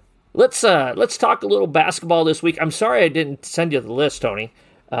that? Let's talk a little basketball this week. I'm sorry I didn't send you the list, Tony.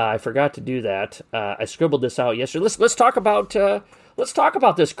 I forgot to do that. I scribbled this out yesterday. Let's talk about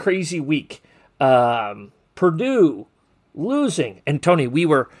this crazy week. Purdue losing, and Tony,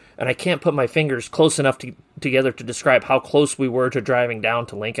 and I can't put my fingers close enough together to describe how close we were to driving down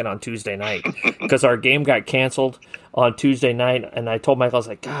to Lincoln on Tuesday night, because our game got canceled on Tuesday night, and I told Michael, I was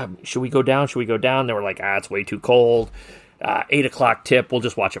like, God, should we go down? They were like, it's way too cold. 8:00 tip, we'll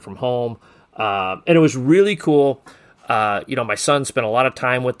just watch it from home. And it was really cool. My son spent a lot of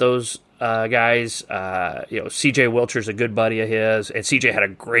time with those guys. CJ Wilcher's a good buddy of his, and CJ had a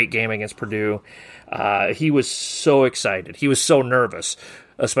great game against Purdue. He was so excited. He was so nervous,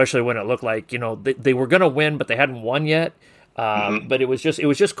 especially when it looked like, they were going to win, but they hadn't won yet. But it was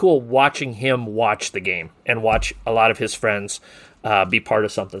just cool watching him watch the game and watch a lot of his friends be part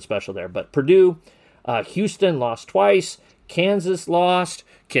of something special there. But Purdue, Houston lost twice. Kansas lost.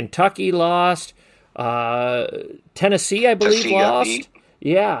 Kentucky lost. Tennessee, I believe, Tennessee lost. got beat.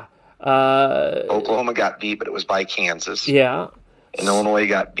 Yeah. Oklahoma got beat, but it was by Kansas. Yeah. And Illinois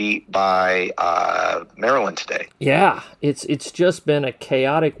got beat by Maryland today. Yeah, it's just been a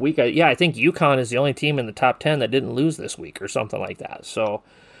chaotic week. I think UConn is the only team in the top 10 that didn't lose this week or something like that. So,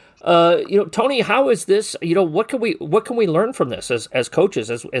 Tony, how is this? What can we learn from this as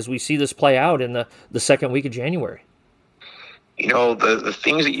coaches as we see this play out in the second week of January? The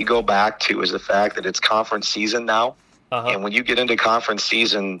things that you go back to is the fact that it's conference season now. And when you get into conference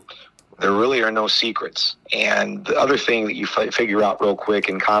season, there really are no secrets. And the other thing that you figure out real quick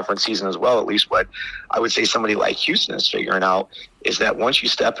in conference season as well, at least what I would say somebody like Houston is figuring out, is that once you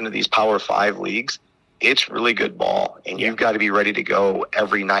step into these Power 5 leagues, it's really good ball, and you've got to be ready to go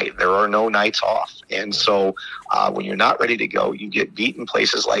every night. There are no nights off. And so when you're not ready to go, you get beat in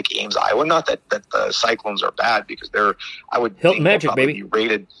places like Ames, Iowa. Not that the Cyclones are bad, because I would Hilton think Magic, they'll probably baby. be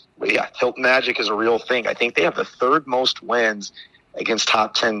rated. Yeah, Hilton Magic is a real thing. I think they have the third most wins against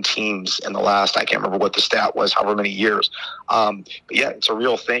top 10 teams in the last, I can't remember what the stat was, however many years. But yeah, it's a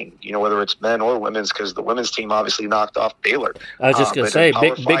real thing, whether it's men or women's, because the women's team obviously knocked off Baylor. I was just going to say,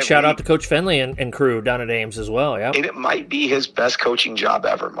 big shout out league, to Coach Finley and crew down at Ames as well. Yeah, and it might be his best coaching job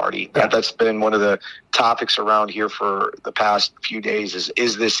ever, Marty. Yeah. That's been one of the topics around here for the past few days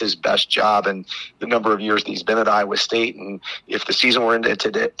is this his best job, and the number of years that he's been at Iowa State. And if the season were in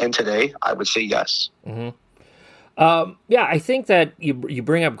today, I would say yes. Mm-hmm. I think that you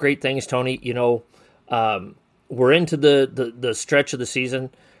bring up great things, Tony. We're into the stretch of the season.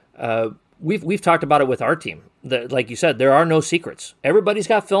 We've talked about it with our team. Like you said, there are no secrets. Everybody's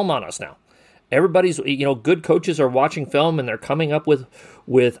got film on us now. Everybody's, good coaches are watching film, and they're coming up with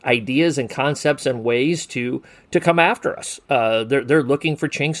ideas and concepts and ways to come after us. They're looking for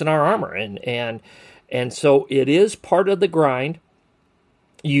chinks in our armor, and so it is part of the grind.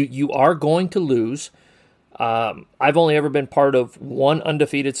 You are going to lose. I've only ever been part of one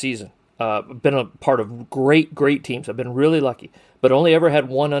undefeated season. Been a part of great teams. I've been really lucky, but only ever had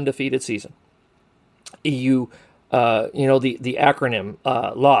one undefeated season. The acronym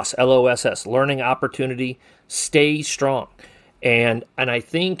LOSS, LOSS, learning opportunity, stay strong. And I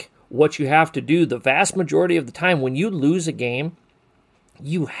think what you have to do the vast majority of the time when you lose a game,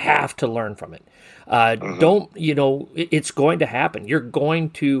 you have to learn from it. It's going to happen. You're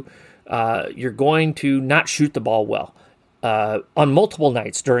going to not shoot the ball well on multiple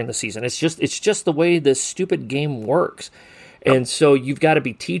nights during the season. It's just the way this stupid game works. And so you've got to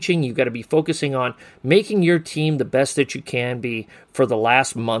be teaching, you've got to be focusing on making your team the best that you can be for the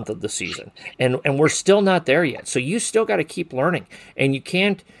last month of the season. And we're still not there yet. So you still got to keep learning. And you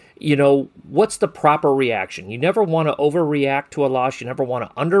can't, what's the proper reaction? You never want to overreact to a loss. You never want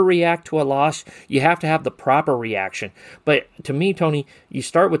to underreact to a loss. You have to have the proper reaction. But to me, Tony, you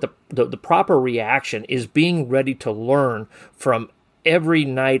start with the proper reaction is being ready to learn from every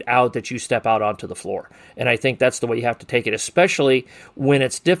night out that you step out onto the floor. And I think that's the way you have to take it, especially when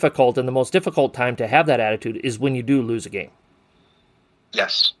it's difficult. And the most difficult time to have that attitude is when you do lose a game.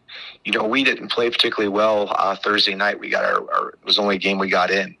 Yes. We didn't play particularly well Thursday night. We got it was the only game we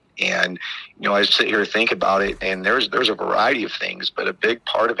got in. And, I sit here and think about it, and there's a variety of things, but a big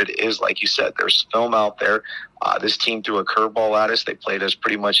part of it is, like you said, there's film out there. This team threw a curveball at us. They played us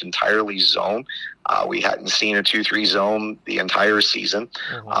pretty much entirely zone. We hadn't seen a 2-3 zone the entire season.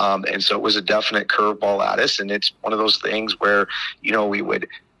 And so it was a definite curveball at us. And it's one of those things where, we would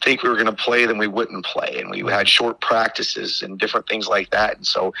think we were going to play, then we wouldn't play. And we had short practices and different things like that. And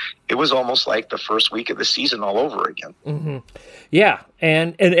so it was almost like the first week of the season all over again. Mm-hmm. Yeah.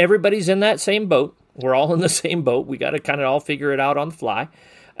 And everybody's in that same boat. We're all in the same boat. We got to kind of all figure it out on the fly.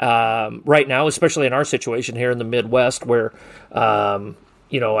 Right now, especially in our situation here in the Midwest where, I'm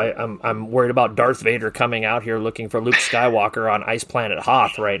worried about Darth Vader coming out here looking for Luke Skywalker on Ice Planet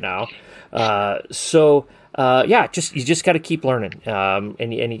Hoth right now. You just got to keep learning,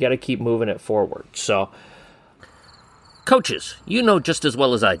 and you got to keep moving it forward. So, coaches, just as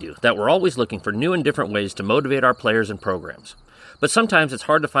well as I do that we're always looking for new and different ways to motivate our players and programs. But sometimes it's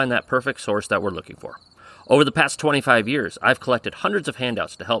hard to find that perfect source that we're looking for. Over the past 25 years, I've collected hundreds of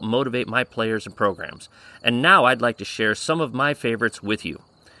handouts to help motivate my players and programs, and now I'd like to share some of my favorites with you.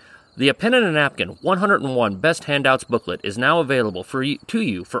 The A Pen and a Napkin 101 Best Handouts booklet is now available to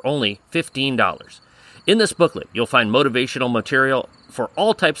you for only $15. In this booklet, you'll find motivational material for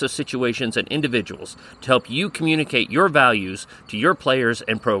all types of situations and individuals to help you communicate your values to your players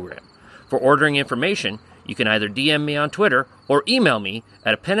and program. For ordering information, you can either DM me on Twitter or email me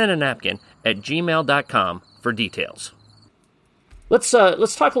at apenandanapkin@gmail.com for details. Let's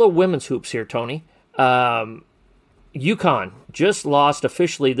talk a little women's hoops here, Tony. UConn just lost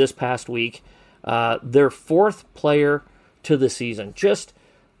officially this past week. Their fourth player to the season. Just,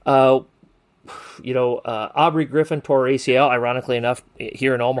 Aubrey Griffin tore ACL, ironically enough,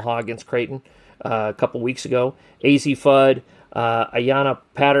 here in Omaha against Creighton a couple weeks ago. AZ Fudd, Ayanna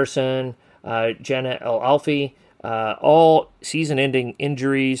Patterson, Jenna El-Alfi, all season-ending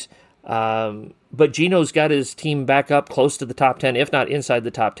injuries. But Gino's got his team back up close to the top 10, if not inside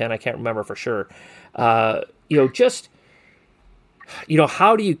the top 10. I can't remember for sure. How do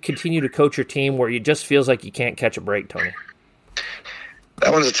you continue to coach your team where it just feels like you can't catch a break, Tony?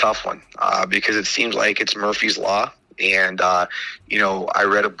 That one's a tough one because it seems like it's Murphy's Law. And, I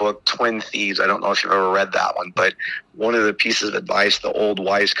read a book, Twin Thieves. I don't know if you've ever read that one, but one of the pieces of advice the old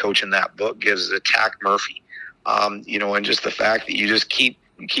wise coach in that book gives is attack Murphy. And just the fact that you just keep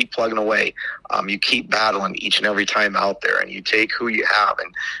plugging away. You keep battling each and every time out there, and you take who you have.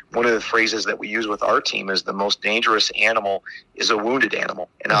 And one of the phrases that we use with our team is the most dangerous animal is a wounded animal.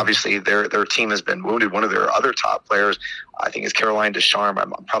 And obviously their team has been wounded. One of their other top players, I think, is Caroline Deschamps.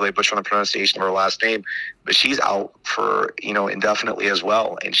 I'm probably butchering the pronunciation of her last name, but she's out for, indefinitely as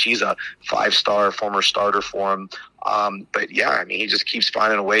well. And she's a 5-star former starter for him. He just keeps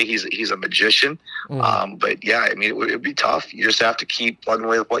finding a way. He's a magician. It would be tough. You just have to keep plugging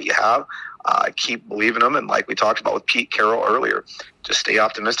away with what you have, keep believing them. And like we talked about with Pete Carroll earlier, just stay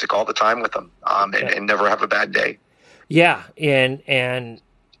optimistic all the time with them, and never have a bad day. Yeah. And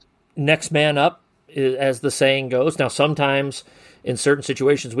next man up, as the saying goes. Now, sometimes in certain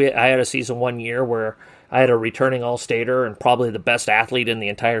situations, I had a season one year where I had a returning all-stater and probably the best athlete in the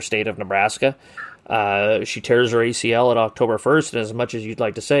entire state of Nebraska. She tears her ACL at October 1st, and as much as you'd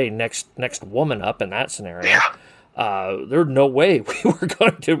like to say, next woman up in that scenario, there's no way we were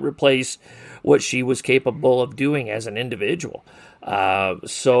going to replace what she was capable of doing as an individual. It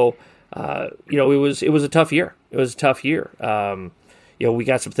was a tough year. It was a tough year. We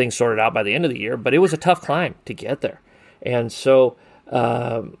got some things sorted out by the end of the year, but it was a tough climb to get there. And so,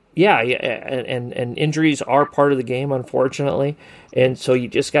 and injuries are part of the game, unfortunately. And so you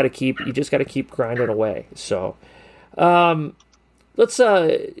just got to keep grinding away. So, let's,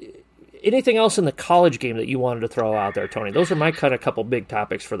 anything else in the college game that you wanted to throw out there, Tony? Those are my kind of couple big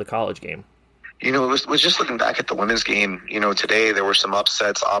topics for the college game. Was just looking back at the women's game. Today there were some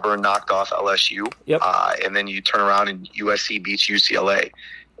upsets. Auburn knocked off LSU. Yep. And then you turn around and USC beats UCLA.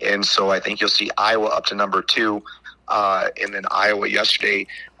 And so I think you'll see Iowa up to number 2. And then Iowa yesterday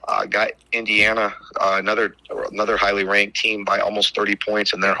got Indiana, another highly ranked team, by almost 30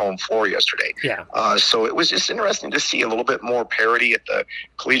 points in their home floor yesterday. Yeah. So it was just interesting to see a little bit more parity at the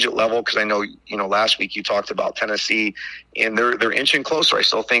collegiate level, because I know, last week you talked about Tennessee, and they're inching closer. I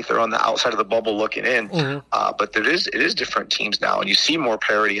still think they're on the outside of the bubble looking in, but it is different teams now, and you see more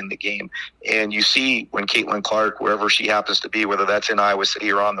parity in the game, and you see when Caitlin Clark, wherever she happens to be, whether that's in Iowa City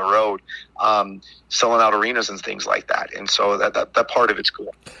or on the road, selling out arenas and things like that, and so that part of it's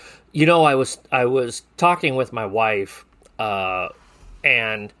cool. I was talking with my wife,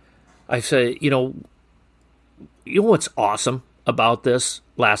 and I said, what's awesome about this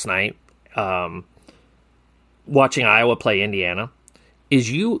last night, watching Iowa play Indiana, is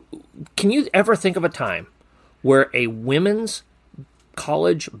can you ever think of a time where a women's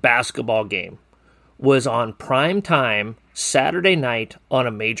college basketball game was on prime time Saturday night on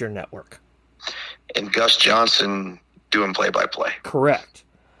a major network? And Gus Johnson doing play-by-play. Correct.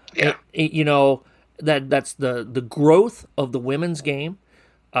 Yeah. That's the growth of the women's game.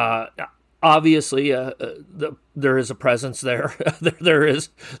 Obviously, there is a presence there. there is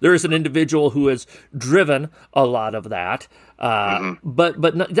an individual who has driven a lot of that.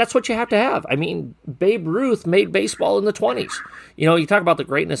 But that's what you have to have. I mean, Babe Ruth made baseball in the 20s. You talk about the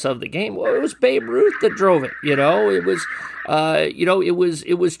greatness of the game. Well, it was Babe Ruth that drove it. It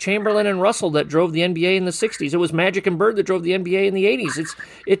was Chamberlain and Russell that drove the NBA in the 60s. It was Magic and Bird that drove the NBA in the 80s.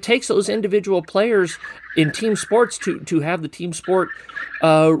 It takes those individual players in team sports to have the team sport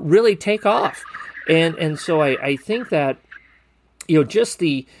really take off. And so I think that just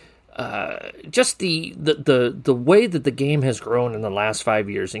the way that the game has grown in the last 5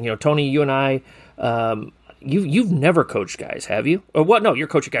 years. And Tony, you and I, you've never coached guys, have you? Or what? No, you're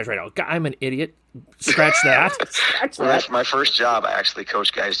coaching guys right now. I'm an idiot. Scratch that. That's my first job. I actually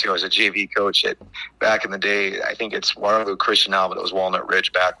coached guys too. I was a JV coach back in the day. I think it's Waterloo Christian now, but it was Walnut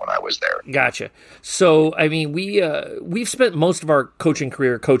Ridge back when I was there. Gotcha. So I mean, we've spent most of our coaching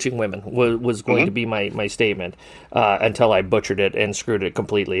career coaching women. Was going to be my statement until I butchered it and screwed it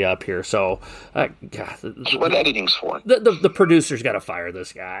completely up here. So, God, what editing's for? The producer's got to fire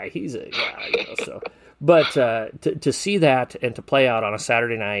this guy. He's a guy. So, but to see that and to play out on a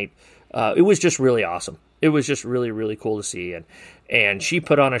Saturday night. it was just really awesome. It was just really, really cool to see. And she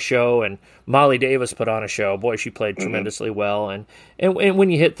put on a show, and Molly Davis put on a show. Boy, she played tremendously well. And when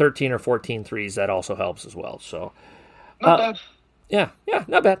you hit 13 or 14 threes, that also helps as well. So, not bad. Yeah,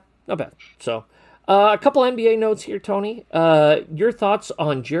 not bad. So, a couple NBA notes here, Tony. Your thoughts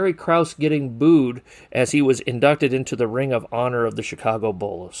on Jerry Krause getting booed as he was inducted into the Ring of Honor of the Chicago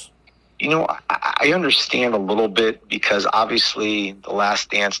Bulls? I understand a little bit because obviously The Last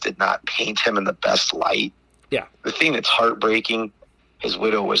Dance did not paint him in the best light. Yeah. The thing that's heartbreaking, his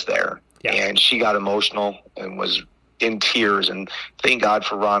widow was there, and she got emotional and was in tears, and thank God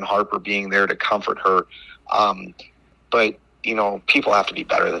for Ron Harper being there to comfort her. But, people have to be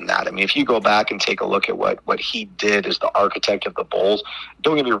better than that. I mean, if you go back and take a look at what he did as the architect of the Bulls,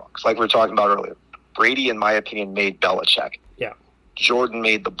 don't get me wrong, like we were talking about earlier, Brady, in my opinion, made Belichick. Yeah. Jordan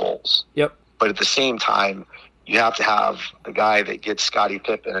made the Bulls. Yep. But at the same time, you have to have the guy that gets Scottie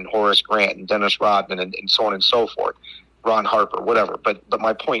Pippen and Horace Grant and Dennis Rodman and so on and so forth, Ron Harper, whatever. But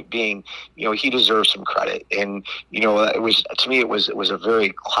my point being, he deserves some credit. And, it was, to me, it was a very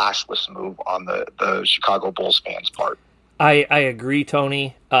classless move on the Chicago Bulls fans' part. I agree,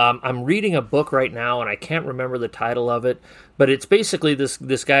 Tony. I'm reading a book right now, and I can't remember the title of it, but it's basically this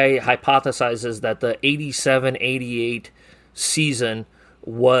guy hypothesizes that the 87-88 season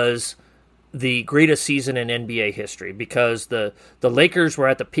was the greatest season in NBA history because the Lakers were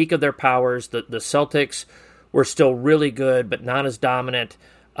at the peak of their powers. The Celtics were still really good, but not as dominant.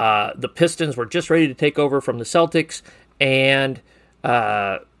 The Pistons were just ready to take over from the Celtics, and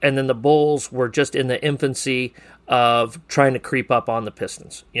then the Bulls were just in the infancy of trying to creep up on the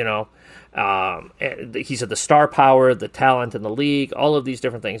Pistons. He said the star power, the talent in the league, all of these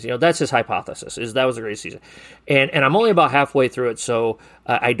different things. That's his hypothesis. Is that was a great season, and I'm only about halfway through it, so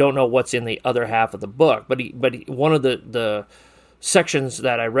I don't know what's in the other half of the book. But one of the sections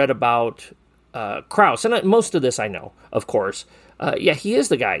that I read about Krause, and most of this I know, of course. He is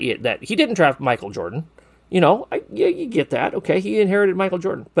the guy that he didn't draft Michael Jordan. You get that. Okay, he inherited Michael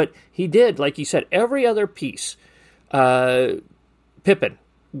Jordan, but he did, like you said, every other piece. Pippen,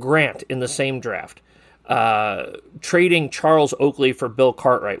 Grant in the same draft, trading Charles Oakley for Bill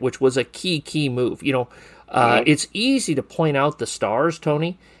Cartwright, which was a key move. It's easy to point out the stars,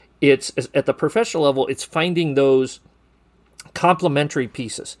 Tony. It's at the professional level, it's finding those complementary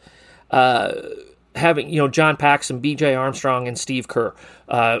pieces. Having, John Paxson, B.J. Armstrong, and Steve Kerr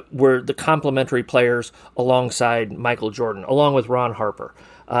were the complementary players alongside Michael Jordan, along with Ron Harper.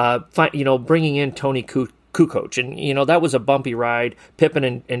 Bringing in Tony Kukoc, and that was a bumpy ride.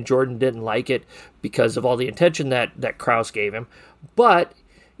 Pippen and Jordan didn't like it because of all the attention that Krause gave him. But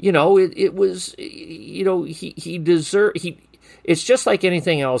it was he deserved. It's just like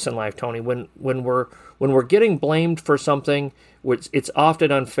anything else in life, Tony. When we're getting blamed for something, it's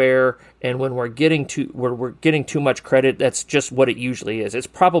often unfair, and when we're getting too much credit, that's just what it usually is. It's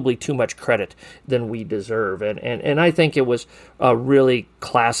probably too much credit than we deserve, and I think it was a really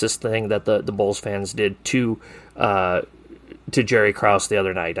classist thing that the Bulls fans did to Jerry Krause the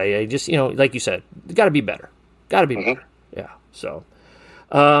other night. I just like you said, got to be better. Better. Yeah. So,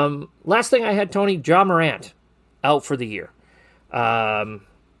 last thing I had, Tony, Ja Morant out for the year.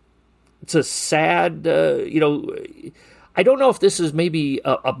 It's a sad, I don't know if this is maybe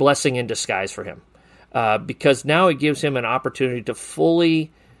a blessing in disguise for him, because now it gives him an opportunity to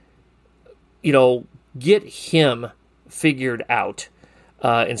fully, get him figured out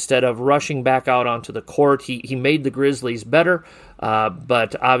instead of rushing back out onto the court. He made the Grizzlies better,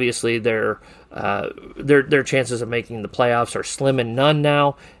 but obviously their chances of making the playoffs are slim and none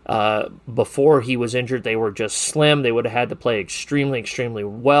now. Before he was injured, they were just slim. They would have had to play extremely, extremely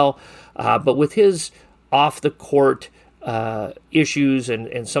well. But with his off-the-court issues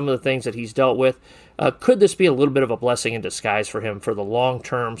and some of the things that he's dealt with, could this be a little bit of a blessing in disguise for him for the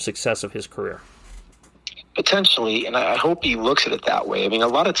long-term success of his career? Potentially, and I hope he looks at it that way. I mean, a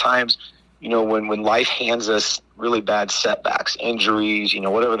lot of times, when life hands us really bad setbacks, injuries,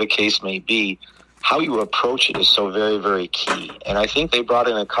 whatever the case may be, how you approach it is so very, very key. And I think they brought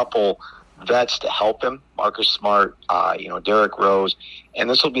in a couple vets to help him, Marcus Smart, Derrick Rose, and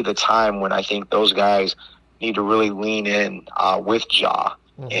this will be the time when I think those guys need to really lean in with Ja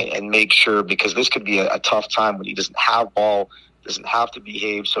and make sure, because this could be a tough time when he doesn't have ball, doesn't have to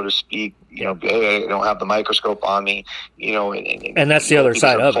behave, so to speak. Hey, I don't have the microscope on me, and that's the other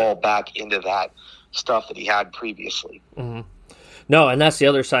side of it. Fall back into that stuff that he had previously. Mm-hmm. No, and that's the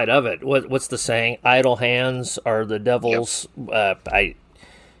other side of it. What's the saying? Idle hands are the devil's. Yep.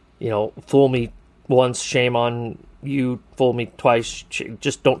 Fool me once, shame on You fool me twice.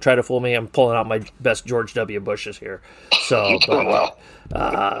 Just don't try to fool me. I'm pulling out my best George W. Bushes here. So, You're doing well.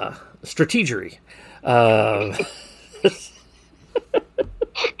 Strategery.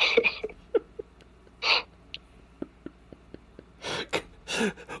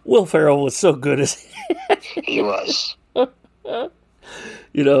 Will Ferrell was so good as he was.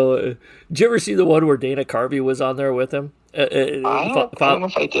 You know, did you ever see the one where Dana Carvey was on there with him? I don't know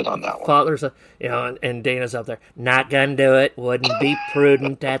if I did on that one. Father's, you know, and Dana's up there. Not gonna do it. Wouldn't be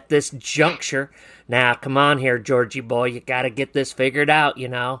prudent at this juncture. Now, come on here, Georgie boy. You gotta get this figured out. You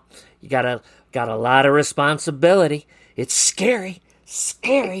know, you got a lot of responsibility. It's scary.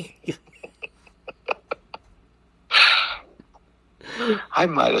 I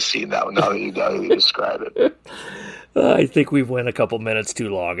might have seen that one now that you describe it. I think we've went a couple minutes too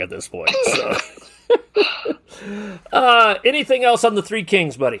long at this point. So. Anything else on the Three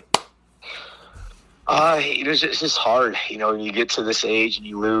Kings, buddy? It's just hard. You know, when you get to this age and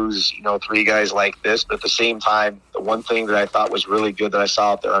you lose, you know, three guys like this. But at the same time, the one thing that I thought was really good that I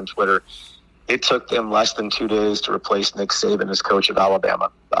saw out there on Twitter, it took them less than 2 days to replace Nick Saban as coach of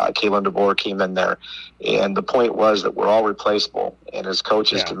Alabama. Kalen DeBoer came in there. And the point was that we're all replaceable. And as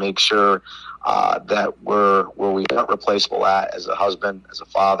coaches to make sure that we're where we aren't replaceable at as a husband, as a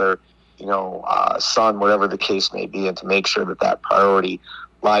father, you know, son, whatever the case may be, and to make sure that that priority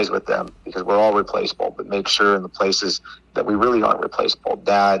lies with them, because we're all replaceable, but make sure in the places that we really aren't replaceable,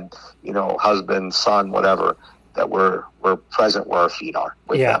 dad, you know, husband, son, whatever, that we're present where our feet are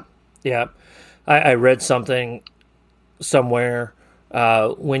with them. Yeah. I read something somewhere,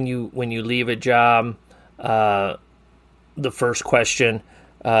 when you leave a job, the first question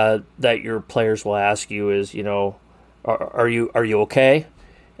that your players will ask you is, you know, are you okay?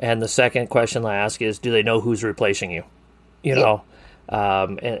 And the second question I ask is, do they know who's replacing you? You know,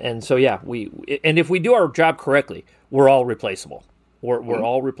 and so and if we do our job correctly, we're all replaceable. We're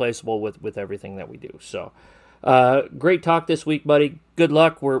all replaceable with everything that we do. So, great talk this week, buddy. Good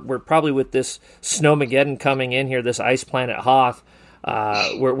luck. We're probably with this Snowmageddon coming in here, this ice planet Hoth.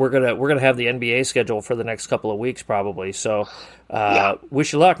 We're gonna have the NBA schedule for the next couple of weeks probably. So,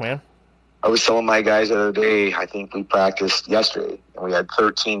 wish you luck, man. I was telling my guys the other day, I think we practiced yesterday, and we had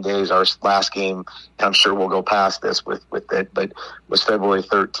 13 days. Our last game, and I'm sure we'll go past this with it, but was February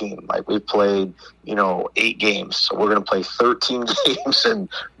 13. Like, we've played, you know, 8 games. So we're going to play 13 games in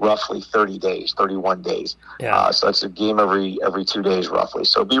roughly 30 days, 31 days. Yeah. So that's a game every 2 days roughly.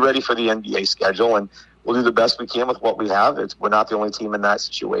 So be ready for the NBA schedule, and we'll do the best we can with what we have. We're not the only team in that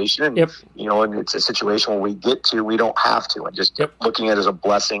situation. And, you know, and it's a situation where we get to, we don't have to, and just looking at it as a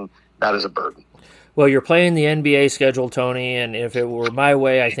blessing, not as a burden. Well, you're playing the NBA schedule, Tony, and if it were my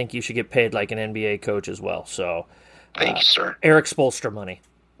way, I think you should get paid like an NBA coach as well. So, thank you, sir. Eric Spoelstra money,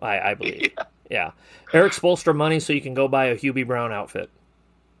 I believe. Yeah. Eric Spoelstra money so you can go buy a Hubie Brown outfit.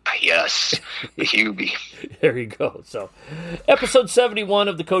 Yes, the Hubie. There you go. So, episode 71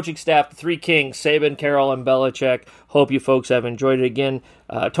 of the coaching staff, the Three Kings, Saban, Carroll, and Belichick. Hope you folks have enjoyed it again.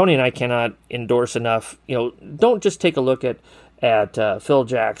 Tony and I cannot endorse enough. You know, don't just take a look at Phil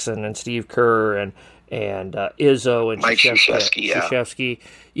Jackson and Steve Kerr and Izzo and Mike Krzyzewski.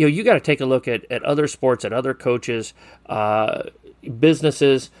 You know, you got to take a look at other sports, at other coaches,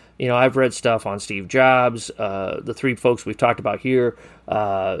 businesses. You know, I've read stuff on Steve Jobs, the three folks we've talked about here,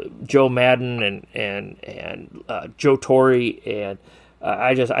 Joe Madden and Joe Torre, and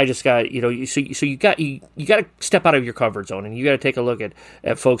I just got, you know, so you got to step out of your comfort zone, and you got to take a look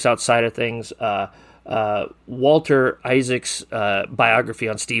at folks outside of things. Walter Isaac's biography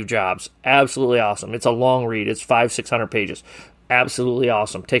on Steve Jobs, absolutely awesome. It's a long read. It's 500-600 pages. Absolutely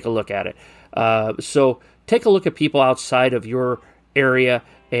awesome. Take a look at it. So take a look at people outside of your area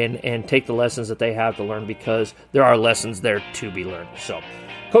and take the lessons that they have to learn, because there are lessons there to be learned. So,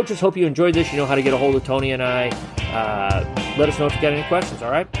 coaches, hope you enjoyed this. You know how to get a hold of Tony and I. Let us know if you got any questions, all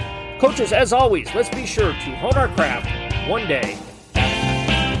right? Coaches, as always, let's be sure to hone our craft one day